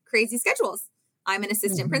have crazy schedules. I'm an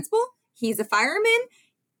assistant principal. He's a fireman.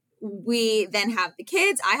 We then have the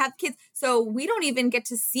kids. I have kids. So we don't even get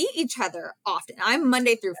to see each other often. I'm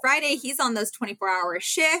Monday through Friday. He's on those 24-hour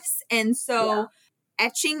shifts. And so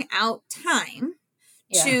etching out time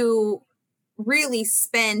to really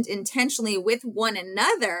spend intentionally with one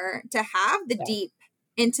another to have the deep,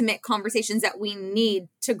 intimate conversations that we need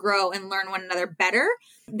to grow and learn one another better.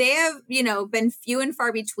 They have, been few and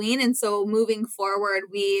far between. And so moving forward,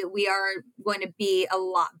 we are going to be a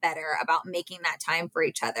lot better about making that time for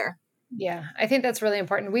each other. Yeah, I think that's really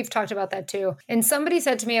important. We've talked about that too. And somebody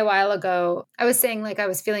said to me a while ago, I was saying like I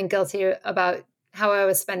was feeling guilty about how I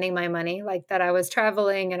was spending my money, like that I was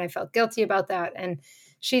traveling and I felt guilty about that. And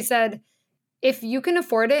she said, if you can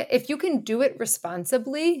afford it, if you can do it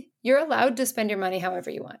responsibly, you're allowed to spend your money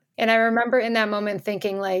however you want. And I remember in that moment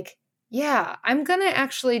thinking like, yeah, I'm going to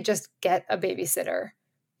actually just get a babysitter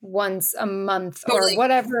once a month or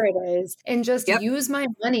whatever it is, and just use my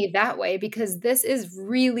money that way, because this is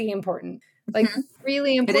really important, like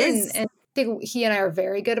really important. It is. And I think he and I are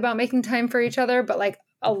very good about making time for each other, but like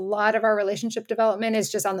a lot of our relationship development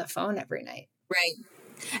is just on the phone every night. Right.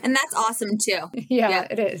 And that's awesome too. Yeah,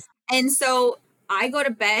 it is. And so I go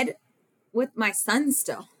to bed with my son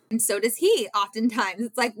still. And so does he oftentimes.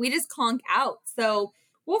 It's like we just conk out. So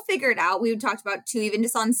we'll figure it out. We talked about too, even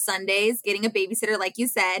just on Sundays, getting a babysitter, like you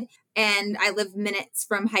said. And I live minutes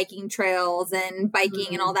from hiking trails and biking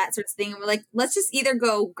and all that sort of thing. And we're like, let's just either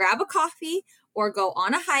go grab a coffee or go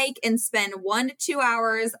on a hike and spend 1 to 2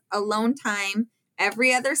 hours alone time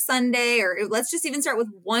every other Sunday. Or let's just even start with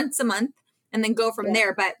once a month and then go from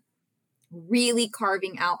there. But really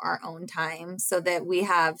carving out our own time so that we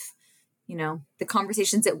have, you know, the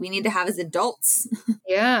conversations that we need to have as adults.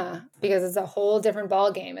 Yeah, because it's a whole different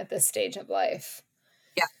ballgame at this stage of life.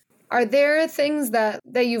 Yeah. Are there things that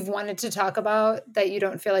you've wanted to talk about that you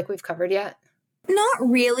don't feel like we've covered yet? Not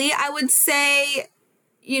really. I would say,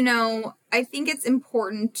 you know, I think it's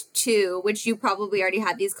important too, which you probably already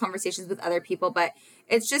had these conversations with other people, but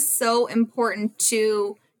it's just so important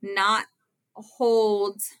to not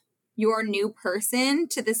hold your new person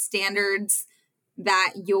to the standards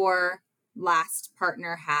that your last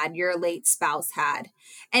partner had, your late spouse had.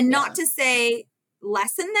 And not to say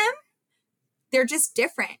lessen them, they're just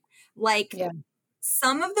different. Like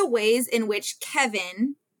some of the ways in which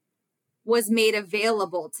Kevin was made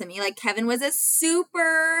available to me, like Kevin was a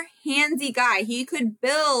super handsy guy. He could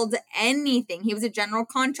build anything. He was a general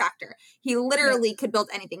contractor. He literally could build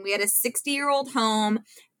anything. We had a 60-year-old home,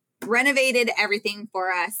 renovated everything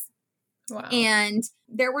for us. Wow. And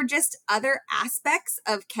there were just other aspects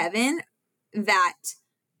of Kevin that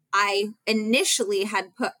I initially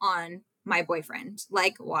had put on my boyfriend.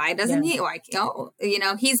 Like, why doesn't he? Why, you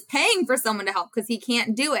know, he's paying for someone to help because he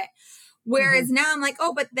can't do it. Whereas now I'm like,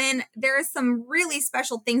 oh, but then there are some really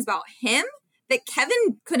special things about him that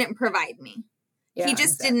Kevin couldn't provide me. He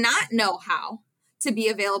just did not know how to be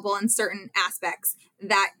available in certain aspects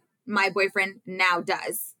that my boyfriend now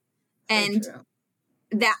does. And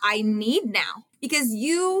that I need now, because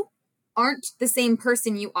you aren't the same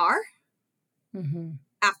person you are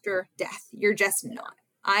after death. You're just not.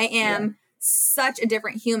 I am such a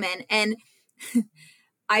different human. And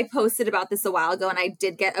I posted about this a while ago and I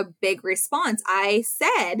did get a big response. I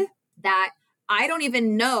said that I don't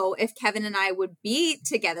even know if Kevin and I would be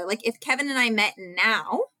together. Like if Kevin and I met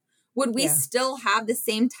now, would we still have the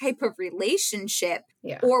same type of relationship?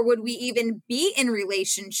 Or would we even be in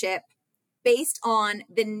relationship based on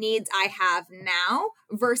the needs I have now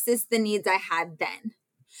versus the needs I had then?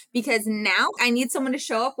 Because now I need someone to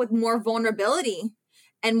show up with more vulnerability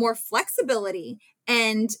and more flexibility.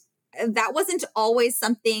 And that wasn't always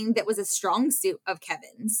something that was a strong suit of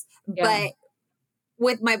Kevin's. But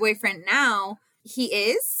with my boyfriend now, he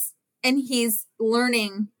is, and he's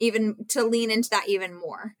learning even to lean into that even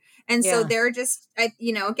more. And so they're just,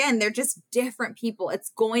 you know, again, they're just different people.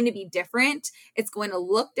 It's going to be different. It's going to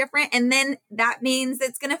look different. And then that means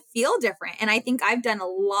it's going to feel different. And I think I've done a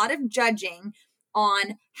lot of judging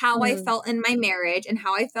on how I felt in my marriage and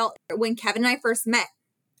how I felt when Kevin and I first met.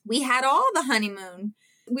 We had all the honeymoon.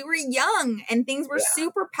 We were young and things were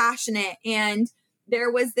super passionate. And there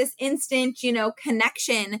was this instant, you know,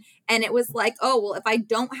 connection. And it was like, oh, well, if I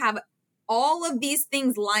don't have all of these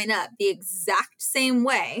things line up the exact same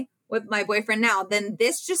way with my boyfriend now, then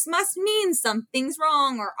this just must mean something's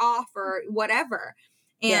wrong or off or whatever.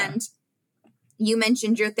 And you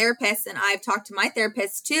mentioned your therapist, and I've talked to my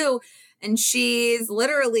therapist too. And she's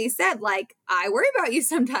literally said, like, I worry about you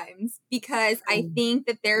sometimes because I think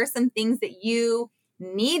that there are some things that you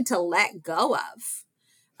need to let go of.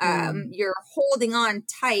 You're holding on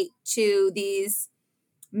tight to these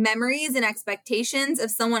memories and expectations of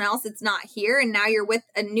someone else that's not here. And now you're with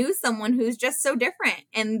a new someone who's just so different,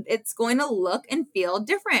 and it's going to look and feel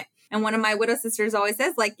different. And one of my widow sisters always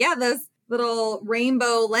says, like, yeah, those little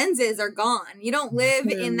rainbow lenses are gone. You don't live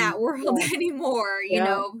in that world anymore, you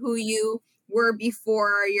know, who you were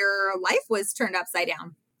before your life was turned upside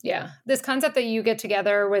down. Yeah. This concept that you get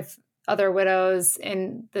together with other widows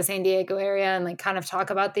in the San Diego area and like kind of talk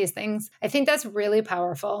about these things, I think that's really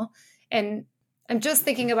powerful. And I'm just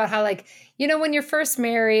thinking about how, like, you know, when you're first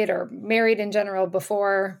married or married in general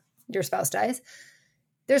before your spouse dies,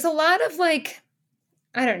 there's a lot of like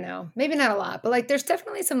I don't know, maybe not a lot, but like there's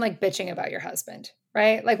definitely some like bitching about your husband,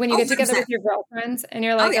 right? Like when you Oh, get together 100%. with your girlfriends and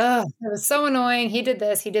you're Oh, like, yeah. oh, it was so annoying. He did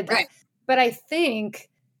this, he did that. Right. But I think,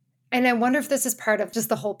 and I wonder if this is part of just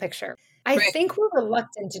the whole picture. I Right. think we're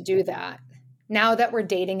reluctant to do that now that we're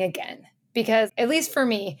dating again. Because at least for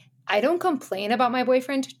me, I don't complain about my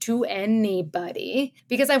boyfriend to anybody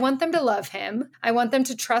because I want them to love him. I want them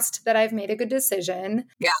to trust that I've made a good decision.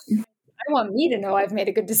 Yeah. I want me to know I've made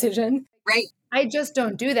a good decision. Right. I just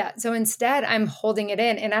don't do that. So instead, I'm holding it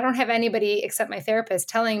in. And I don't have anybody except my therapist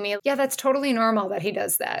telling me, yeah, that's totally normal that he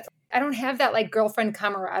does that. I don't have that like girlfriend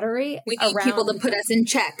camaraderie We need people to around put us in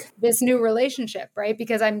check. this new relationship, right?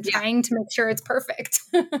 Because I'm trying to make sure it's perfect.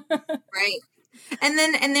 Right. And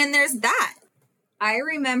then there's that. I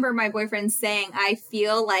remember my boyfriend saying, I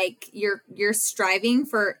feel like you're striving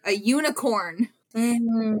for a unicorn.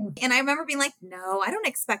 Mm. And I remember being like, no, I don't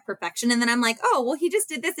expect perfection. And then I'm like, oh, well, he just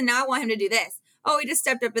did this and now I want him to do this. Oh, he just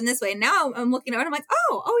stepped up in this way. And now I'm looking at it. I'm like,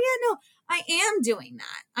 oh yeah, no, I am doing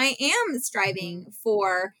that. I am striving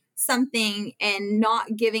for something and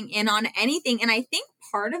not giving in on anything. And I think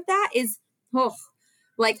part of that is,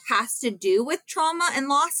 like has to do with trauma and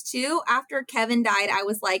loss too. After Kevin died, I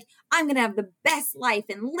was like, I'm going to have the best life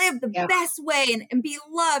and live the best way and be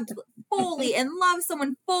loved fully and love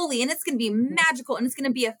someone fully. And it's going to be magical and it's going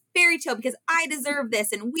to be a fairy tale because I deserve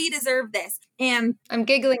this and we deserve this. And I'm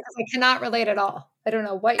giggling because I cannot relate at all. I don't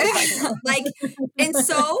know what you're talking about. like, and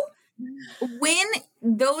so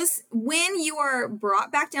when you are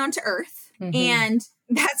brought back down to earth and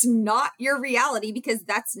that's not your reality because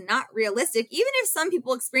that's not realistic, even if some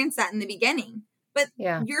people experience that in the beginning, but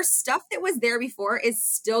your stuff that was there before is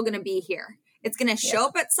still going to be here. It's going to show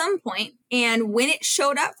up at some point. And when it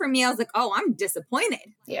showed up for me, I was like, oh, I'm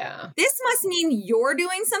disappointed. Yeah. This must mean you're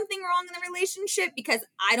doing something wrong in the relationship because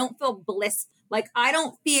I don't feel bliss. Like I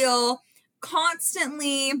don't feel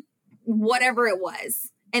constantly whatever it was.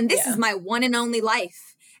 And this is my one and only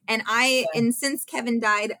life. And and since Kevin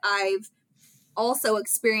died, I've also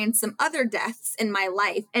experienced some other deaths in my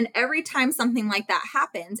life. And every time something like that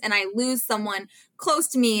happens and I lose someone close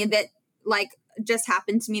to me that like just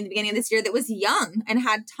happened to me in the beginning of this year that was young and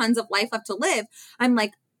had tons of life left to live, I'm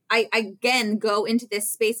like, I again go into this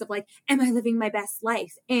space of like, am I living my best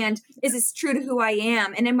life? And is this true to who I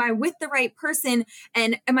am? And am I with the right person?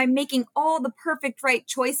 And am I making all the perfect right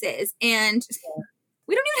choices? And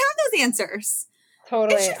we don't even have those answers.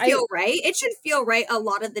 Totally. It should feel right. It should feel right a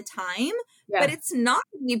lot of the time, but it's not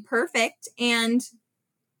going to be perfect. And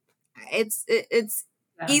it's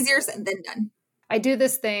easier said than done. I do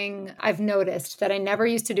this thing I've noticed that I never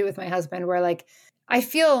used to do with my husband where like, I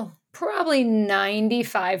feel probably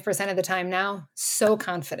 95% of the time now so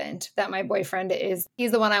confident that my boyfriend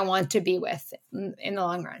he's the one I want to be with in the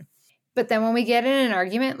long run. But then when we get in an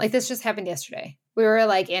argument, like this just happened yesterday, we were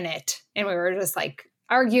like in it and we were just like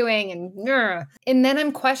arguing and then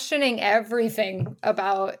I'm questioning everything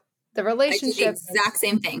about the relationship. I do the exact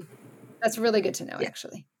same thing. That's really good to know,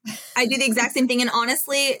 actually. I do the exact same thing. And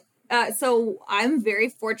honestly, so I'm very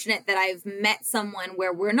fortunate that I've met someone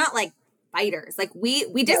where we're not like fighters. Like we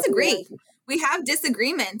disagree. We have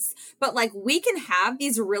disagreements, but like we can have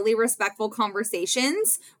these really respectful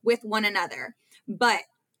conversations with one another. But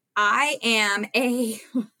I am a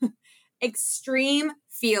extreme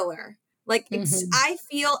feeler. Like I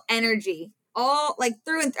feel energy all like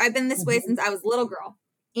through and through. I've been this way since I was a little girl.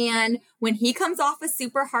 And when he comes off a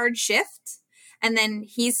super hard shift and then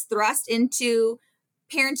he's thrust into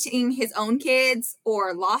parenting his own kids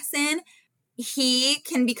or Lawson, he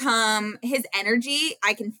can become, his energy,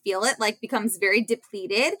 I can feel it, like becomes very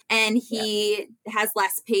depleted and he has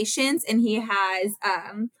less patience and he has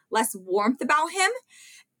less warmth about him.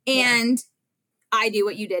 And I do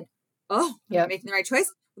what you did. Oh, I'm making the right choice.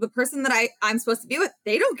 The person that I'm supposed to be with,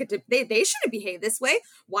 they don't get to, they shouldn't behave this way.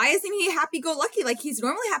 Why isn't he happy-go-lucky? Like he's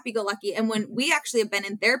normally happy-go-lucky. And when we actually have been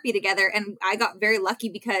in therapy together, and I got very lucky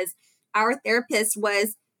because our therapist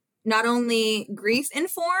was not only grief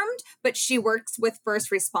informed, but she works with first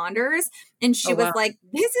responders. And she was like,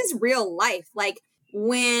 this is real life. Like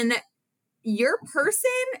when your person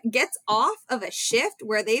gets off of a shift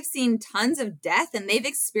where they've seen tons of death and they've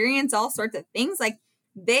experienced all sorts of things, like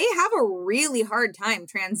they have a really hard time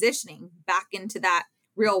transitioning back into that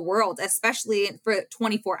real world, especially for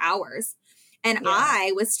 24 hours. And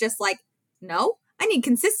I was just like, no, I need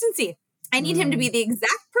consistency. I need him to be the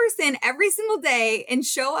exact person every single day and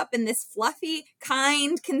show up in this fluffy,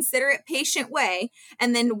 kind, considerate, patient way.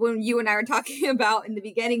 And then when you and I were talking about in the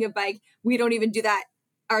beginning of like, we don't even do that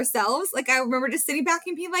ourselves. Like I remember just sitting back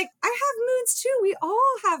and being like, I have moods too. We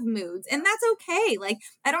all have moods and that's okay. Like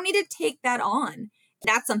I don't need to take that on.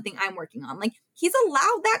 That's something I'm working on. Like, he's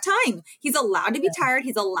allowed that time. He's allowed to be tired.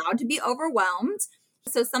 He's allowed to be overwhelmed.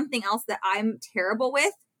 So something else that I'm terrible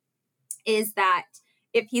with is that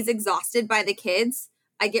if he's exhausted by the kids,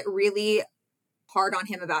 I get really hard on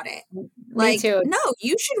him about it. Me too. No,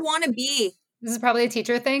 you should want to be. This is probably a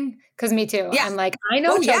teacher thing, because me too. Yeah. I'm like, I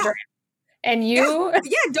know children. Yeah. And you.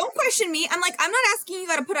 Yeah, don't question me. I'm like, I'm not asking you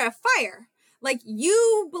how to put out a fire. Like,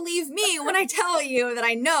 you believe me when I tell you that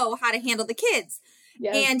I know how to handle the kids.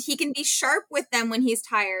 Yes. And he can be sharp with them when he's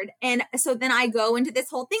tired. And so then I go into this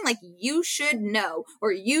whole thing like, you should know,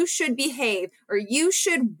 or you should behave, or you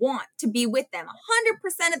should want to be with them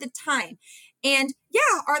 100% of the time. And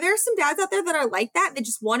yeah, are there some dads out there that are like that? They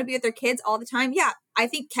just want to be with their kids all the time? Yeah, I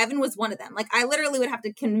think Kevin was one of them. Like, I literally would have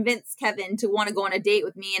to convince Kevin to want to go on a date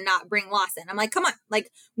with me and not bring Lawson. I'm like, come on,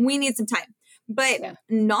 like, we need some time. But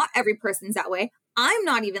not every person's that way. I'm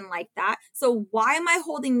not even like that. So why am I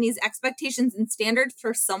holding these expectations and standards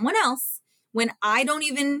for someone else when I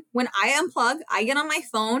unplug, I get on my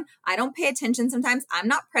phone, I don't pay attention sometimes, I'm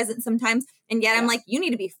not present sometimes, and yet I'm like, you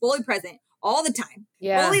need to be fully present all the time,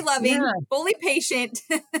 fully loving, fully patient.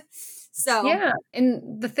 So yeah.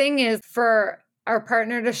 And the thing is, for our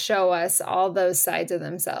partner to show us all those sides of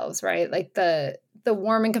themselves, right? Like the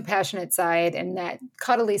warm and compassionate side, and that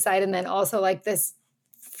cuddly side, and then also like this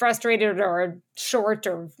frustrated or short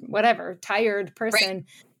or whatever, tired person, right.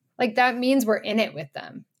 Like that means we're in it with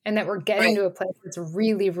them, and that we're getting to a place that's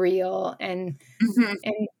really real. And,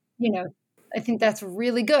 and, you know, I think that's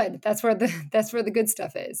really good. That's where the good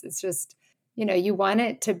stuff is. It's just, you know, you want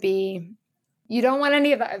it to be, you don't want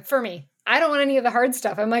any of that. For me, I don't want any of the hard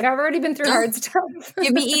stuff. I'm like, I've already been through hard stuff.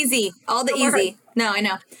 Give me easy, all the easy. No, I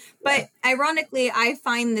know. But ironically, I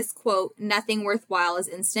find this quote, nothing worthwhile is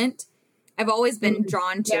instant. I've always been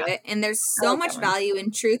drawn to it. And there's so much value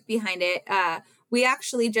and truth behind it. We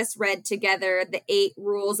actually just read together The 8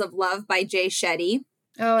 Rules of Love by Jay Shetty.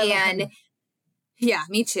 Oh, and yeah,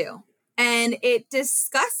 me too. And it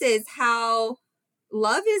discusses how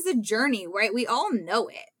love is a journey, right? We all know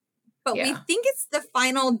it. But we think it's the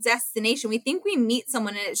final destination. We think we meet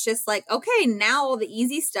someone and it's just like, okay, now all the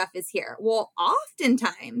easy stuff is here. Well,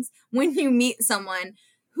 oftentimes when you meet someone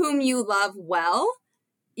whom you love well,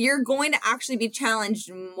 you're going to actually be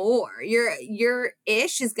challenged more. Your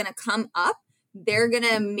ish is going to come up. They're going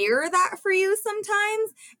to mirror that for you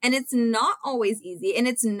sometimes. And it's not always easy, and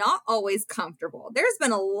it's not always comfortable. There's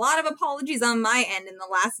been a lot of apologies on my end in the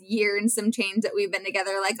last year and some change that we've been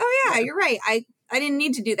together. Like, oh yeah, you're right. I didn't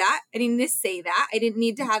need to do that. I didn't need to say that. I didn't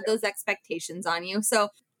need to have those expectations on you. So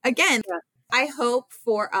again, I hope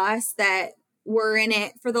for us that we're in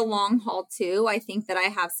it for the long haul too. I think that I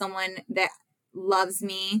have someone that loves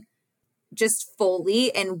me just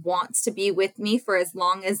fully and wants to be with me for as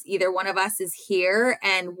long as either one of us is here,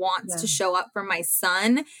 and wants to show up for my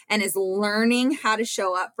son, and is learning how to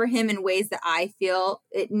show up for him in ways that I feel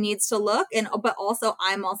it needs to look. But also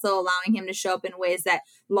I'm also allowing him to show up in ways that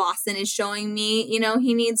Lawson is showing me, you know,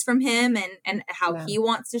 he needs from him, and how he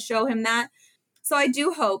wants to show him that. So I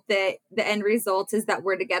do hope that the end result is that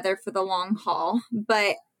we're together for the long haul.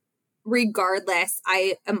 But regardless,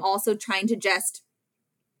 I am also trying to just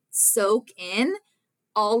soak in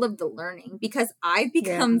all of the learning, because I've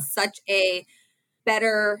become such a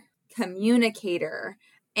better communicator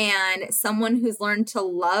and someone who's learned to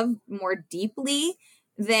love more deeply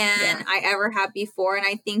than I ever have before. And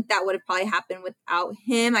I think that would have probably happened without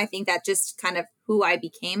him. I think that just kind of who I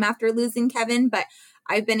became after losing Kevin, but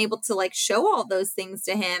I've been able to like show all those things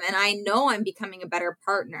to him. And I know I'm becoming a better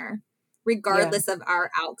partner regardless of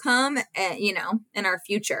our outcome, you know, and our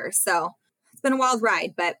future. So it's been a wild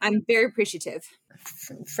ride, but I'm very appreciative.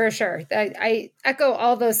 For sure. I echo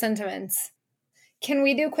all those sentiments. Can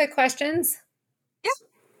we do quick questions?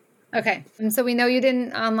 Yeah. Okay. And so we know you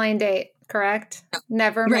didn't online date, correct? No.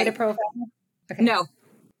 Never made a profile? Okay. No.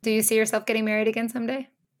 Do you see yourself getting married again someday?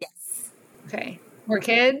 Yes. Okay. More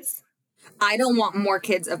kids? I don't want more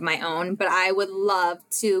kids of my own, but I would love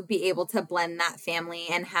to be able to blend that family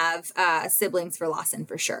and have siblings for Lawson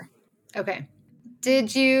for sure. Okay.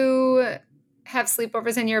 Did you have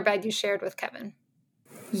sleepovers in your bed you shared with Kevin?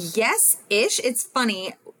 Yes-ish. It's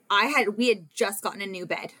funny. We had just gotten a new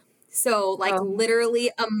bed. So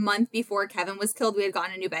literally a month before Kevin was killed, we had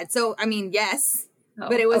gotten a new bed. So, I mean, yes,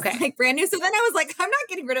 but it was like brand new. So then I was like, I'm not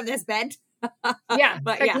getting rid of this bed. Yeah.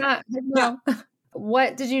 But yeah. No.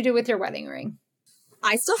 What did you do with your wedding ring?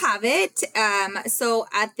 I still have it. So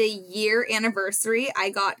at the year anniversary, I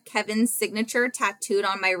got Kevin's signature tattooed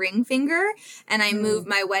on my ring finger, and I moved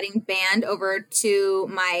my wedding band over to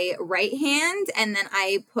my right hand. And then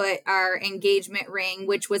I put our engagement ring,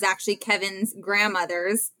 which was actually Kevin's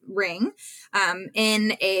grandmother's ring,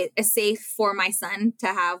 in a safe for my son to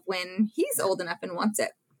have when he's old enough and wants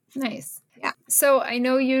it. Nice. Yeah. So I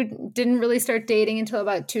know you didn't really start dating until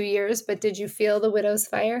about 2 years, but did you feel the widow's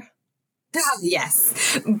fire?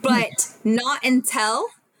 Yes, but not until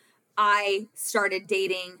I started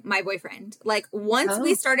dating my boyfriend. Like once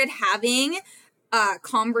we started having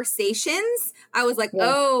conversations, I was like,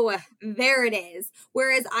 oh, there it is.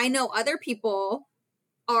 Whereas I know other people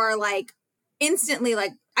are like instantly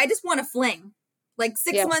like, I just want to fling. Like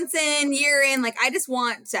 6 months in, year in, like I just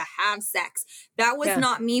want to have sex. That was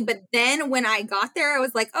not me. But then when I got there, I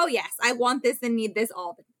was like, oh yes, I want this and need this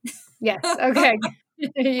all. Yes. Okay.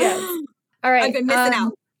 Yes. All right. I've been missing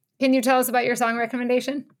out. Can you tell us about your song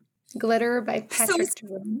recommendation? Glitter by Patrick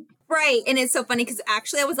Jerome. Right. And it's so funny because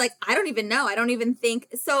actually I was like, I don't even know. I don't even think.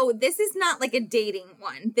 So this is not like a dating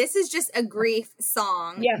one. This is just a grief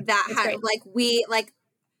song that had great.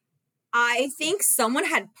 I think someone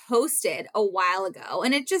had posted a while ago,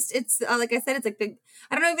 and it's like I said, it's like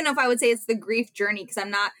I don't even know if I would say it's the grief journey because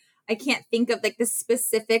I can't think of like the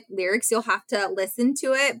specific lyrics. You'll have to listen to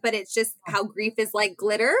it, but it's just how grief is like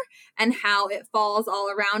glitter and how it falls all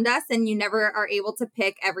around us and you never are able to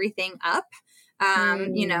pick everything up.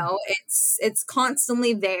 You know, it's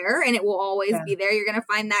constantly there and it will always be there. You're going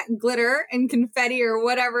to find that glitter and confetti or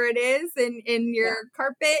whatever it is in your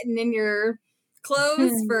carpet and in your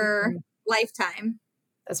clothes for lifetime.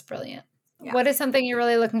 That's brilliant. Yeah. What is something you're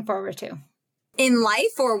really looking forward to? In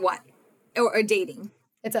life or what? Or dating?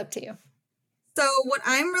 It's up to you. So what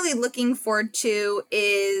I'm really looking forward to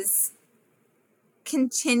is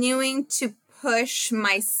continuing to push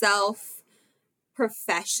myself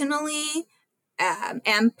professionally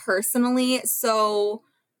and personally. So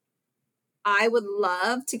I would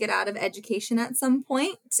love to get out of education at some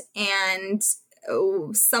point, and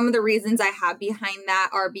some of the reasons I have behind that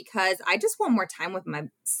are because I just want more time with my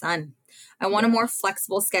son. I want a more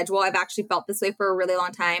flexible schedule. I've actually felt this way for a really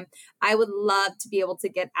long time. I would love to be able to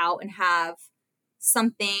get out and have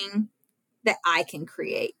something that I can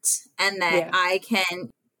create and that I can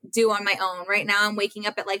do on my own. Right now, I'm waking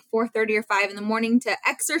up at like 4:30 or 5 in the morning to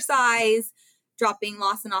exercise, dropping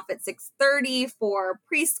Lawson off at 6:30 for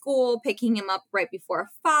preschool, picking him up right before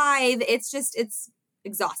 5. It's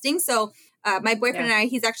exhausting. So my boyfriend and I,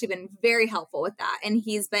 he's actually been very helpful with that. And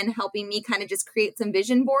he's been helping me kind of just create some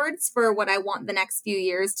vision boards for what I want the next few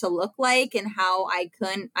years to look like and how I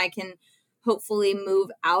can hopefully move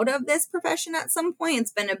out of this profession at some point.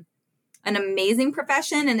 It's been an amazing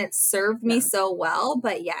profession and it's served me so well.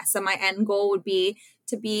 But so my end goal would be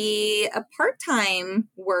to be a part-time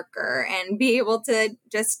worker and be able to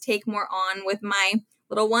just take more on with my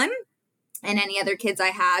little one and any other kids I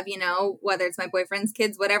have, you know, whether it's my boyfriend's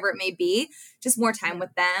kids, whatever it may be, just more time with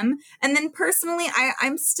them. And then personally,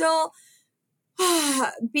 I'm still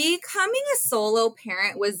becoming a solo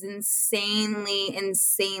parent was insanely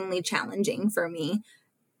challenging for me.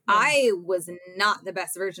 I was not the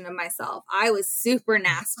best version of myself. I was super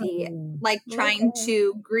nasty, like trying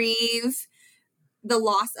to grieve the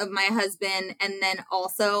loss of my husband and then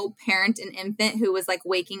also parent an infant who was like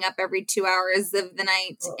waking up every 2 hours of the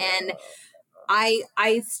night. And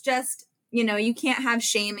I just, you know, you can't have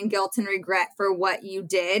shame and guilt and regret for what you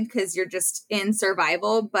did because you're just in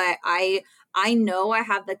survival. But I know I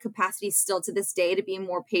have the capacity still to this day to be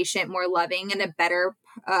more patient, more loving, and a better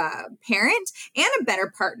parent and a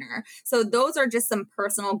better partner. So those are just some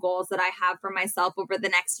personal goals that I have for myself over the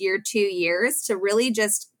next year, 2 years to really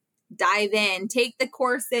just dive in, take the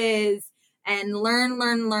courses and learn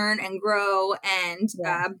and grow and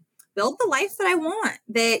build the life that I want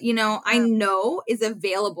that, you know, I know is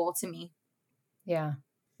available to me. Yeah.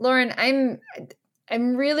 Lauren,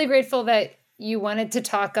 I'm really grateful that you wanted to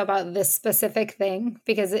talk about this specific thing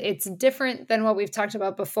because it's different than what we've talked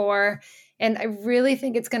about before. And I really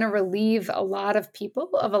think it's going to relieve a lot of people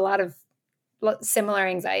of a lot of similar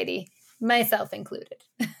anxiety, myself included.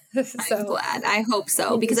 So, I'm glad. I hope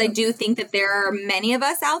so, because I do think that there are many of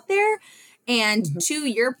us out there. And to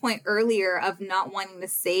your point earlier of not wanting to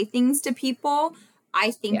say things to people,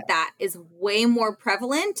 I think that is way more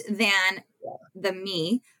prevalent than the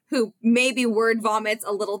me who maybe word vomits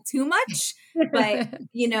a little too much. But,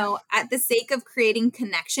 you know, at the sake of creating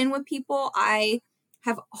connection with people, I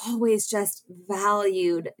have always just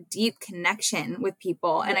valued deep connection with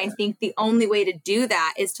people. And I think the only way to do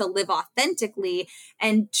that is to live authentically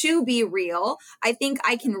and to be real. I think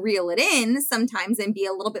I can reel it in sometimes and be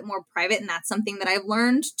a little bit more private. And that's something that I've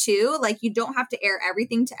learned too. Like, you don't have to air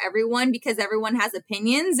everything to everyone because everyone has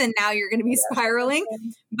opinions and now you're going to be spiraling.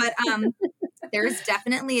 But there's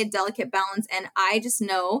definitely a delicate balance. And I just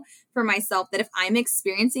know for myself that if I'm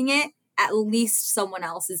experiencing it, at least someone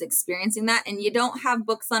else is experiencing that. And you don't have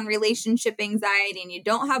books on relationship anxiety and you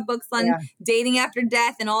don't have books on dating after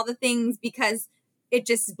death and all the things because it's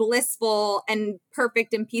just blissful and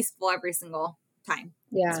perfect and peaceful every single time.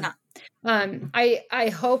 Yeah. It's not. I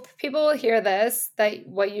hope people will hear this, that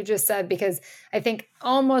what you just said, because I think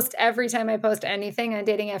almost every time I post anything on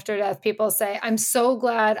dating after death, people say, I'm so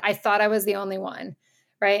glad I thought I was the only one.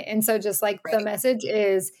 Right. And so just like the message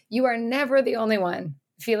is, you are never the only one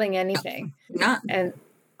feeling anything. Not. And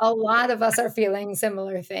a lot of us are feeling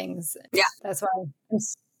similar things. Yeah. That's why I'm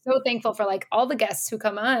so thankful for like all the guests who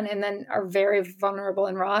come on and then are very vulnerable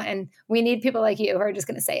and raw. And we need people like you who are just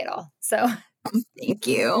going to say it all. So thank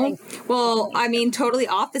you. Well, I mean, totally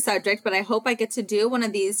off the subject, but I hope I get to do one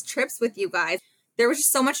of these trips with you guys. There was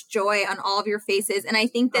just so much joy on all of your faces. And I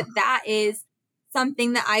think that that is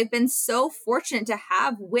something that I've been so fortunate to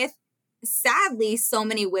have with, sadly, so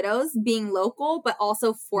many widows being local, but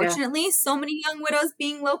also fortunately, so many young widows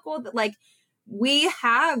being local, that like we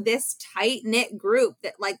have this tight knit group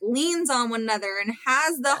that like leans on one another and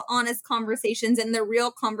has the honest conversations and the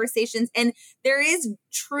real conversations. And there is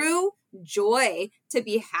true joy to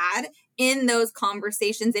be had in those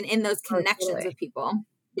conversations and in those connections with people.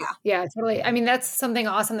 Yeah, totally. I mean, that's something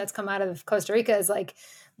awesome that's come out of Costa Rica is like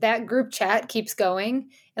that group chat keeps going.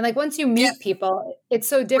 And like, once you meet people, it's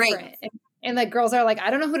so different. And like, girls are like, I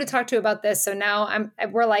don't know who to talk to about this. So now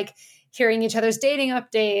we're like hearing each other's dating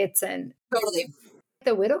updates, and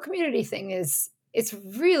the widow community thing it's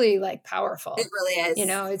really like powerful. It really is. You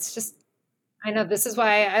know, it's just, I know this is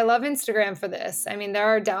why I love Instagram for this. I mean, there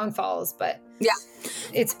are downfalls, but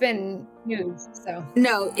it's been huge. So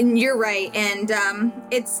no, and you're right. And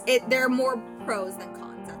there are more pros than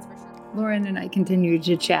cons, that's for sure. Lauren and I continued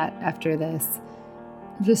to chat after this,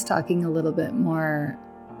 just talking a little bit more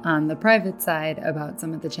on the private side about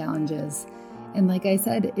some of the challenges. And like I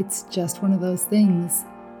said, it's just one of those things.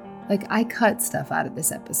 Like, I cut stuff out of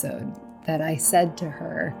this episode that I said to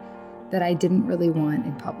her that I didn't really want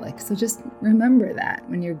in public. So just remember that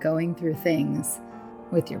when you're going through things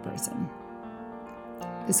with your person.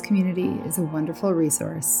 This community is a wonderful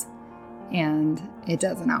resource, and it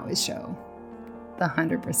doesn't always show the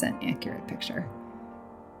 100% accurate picture.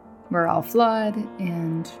 We're all flawed,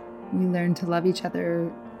 and we learn to love each other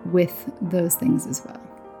with those things as well.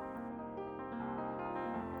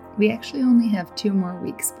 We actually only have 2 more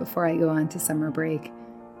weeks before I go on to summer break,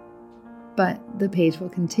 but the page will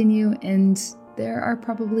continue, and there are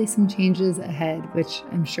probably some changes ahead, which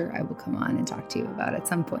I'm sure I will come on and talk to you about at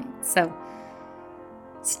some point. So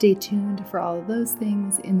stay tuned for all of those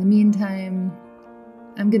things. In the meantime,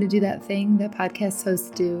 I'm going to do that thing that podcast hosts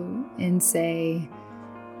do and say,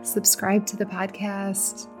 subscribe to the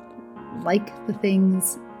podcast, like the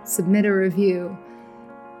things, submit a review,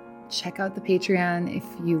 check out the Patreon if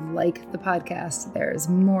you like the podcast. There's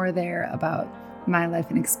more there about my life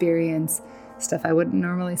and experience, stuff I wouldn't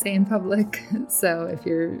normally say in public. So if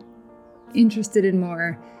you're interested in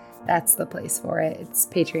more, that's the place for it. It's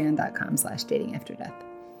patreon.com/datingafterdeath.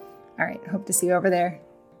 All right, hope to see you over there.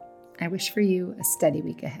 I wish for you a steady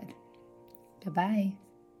week ahead. Goodbye.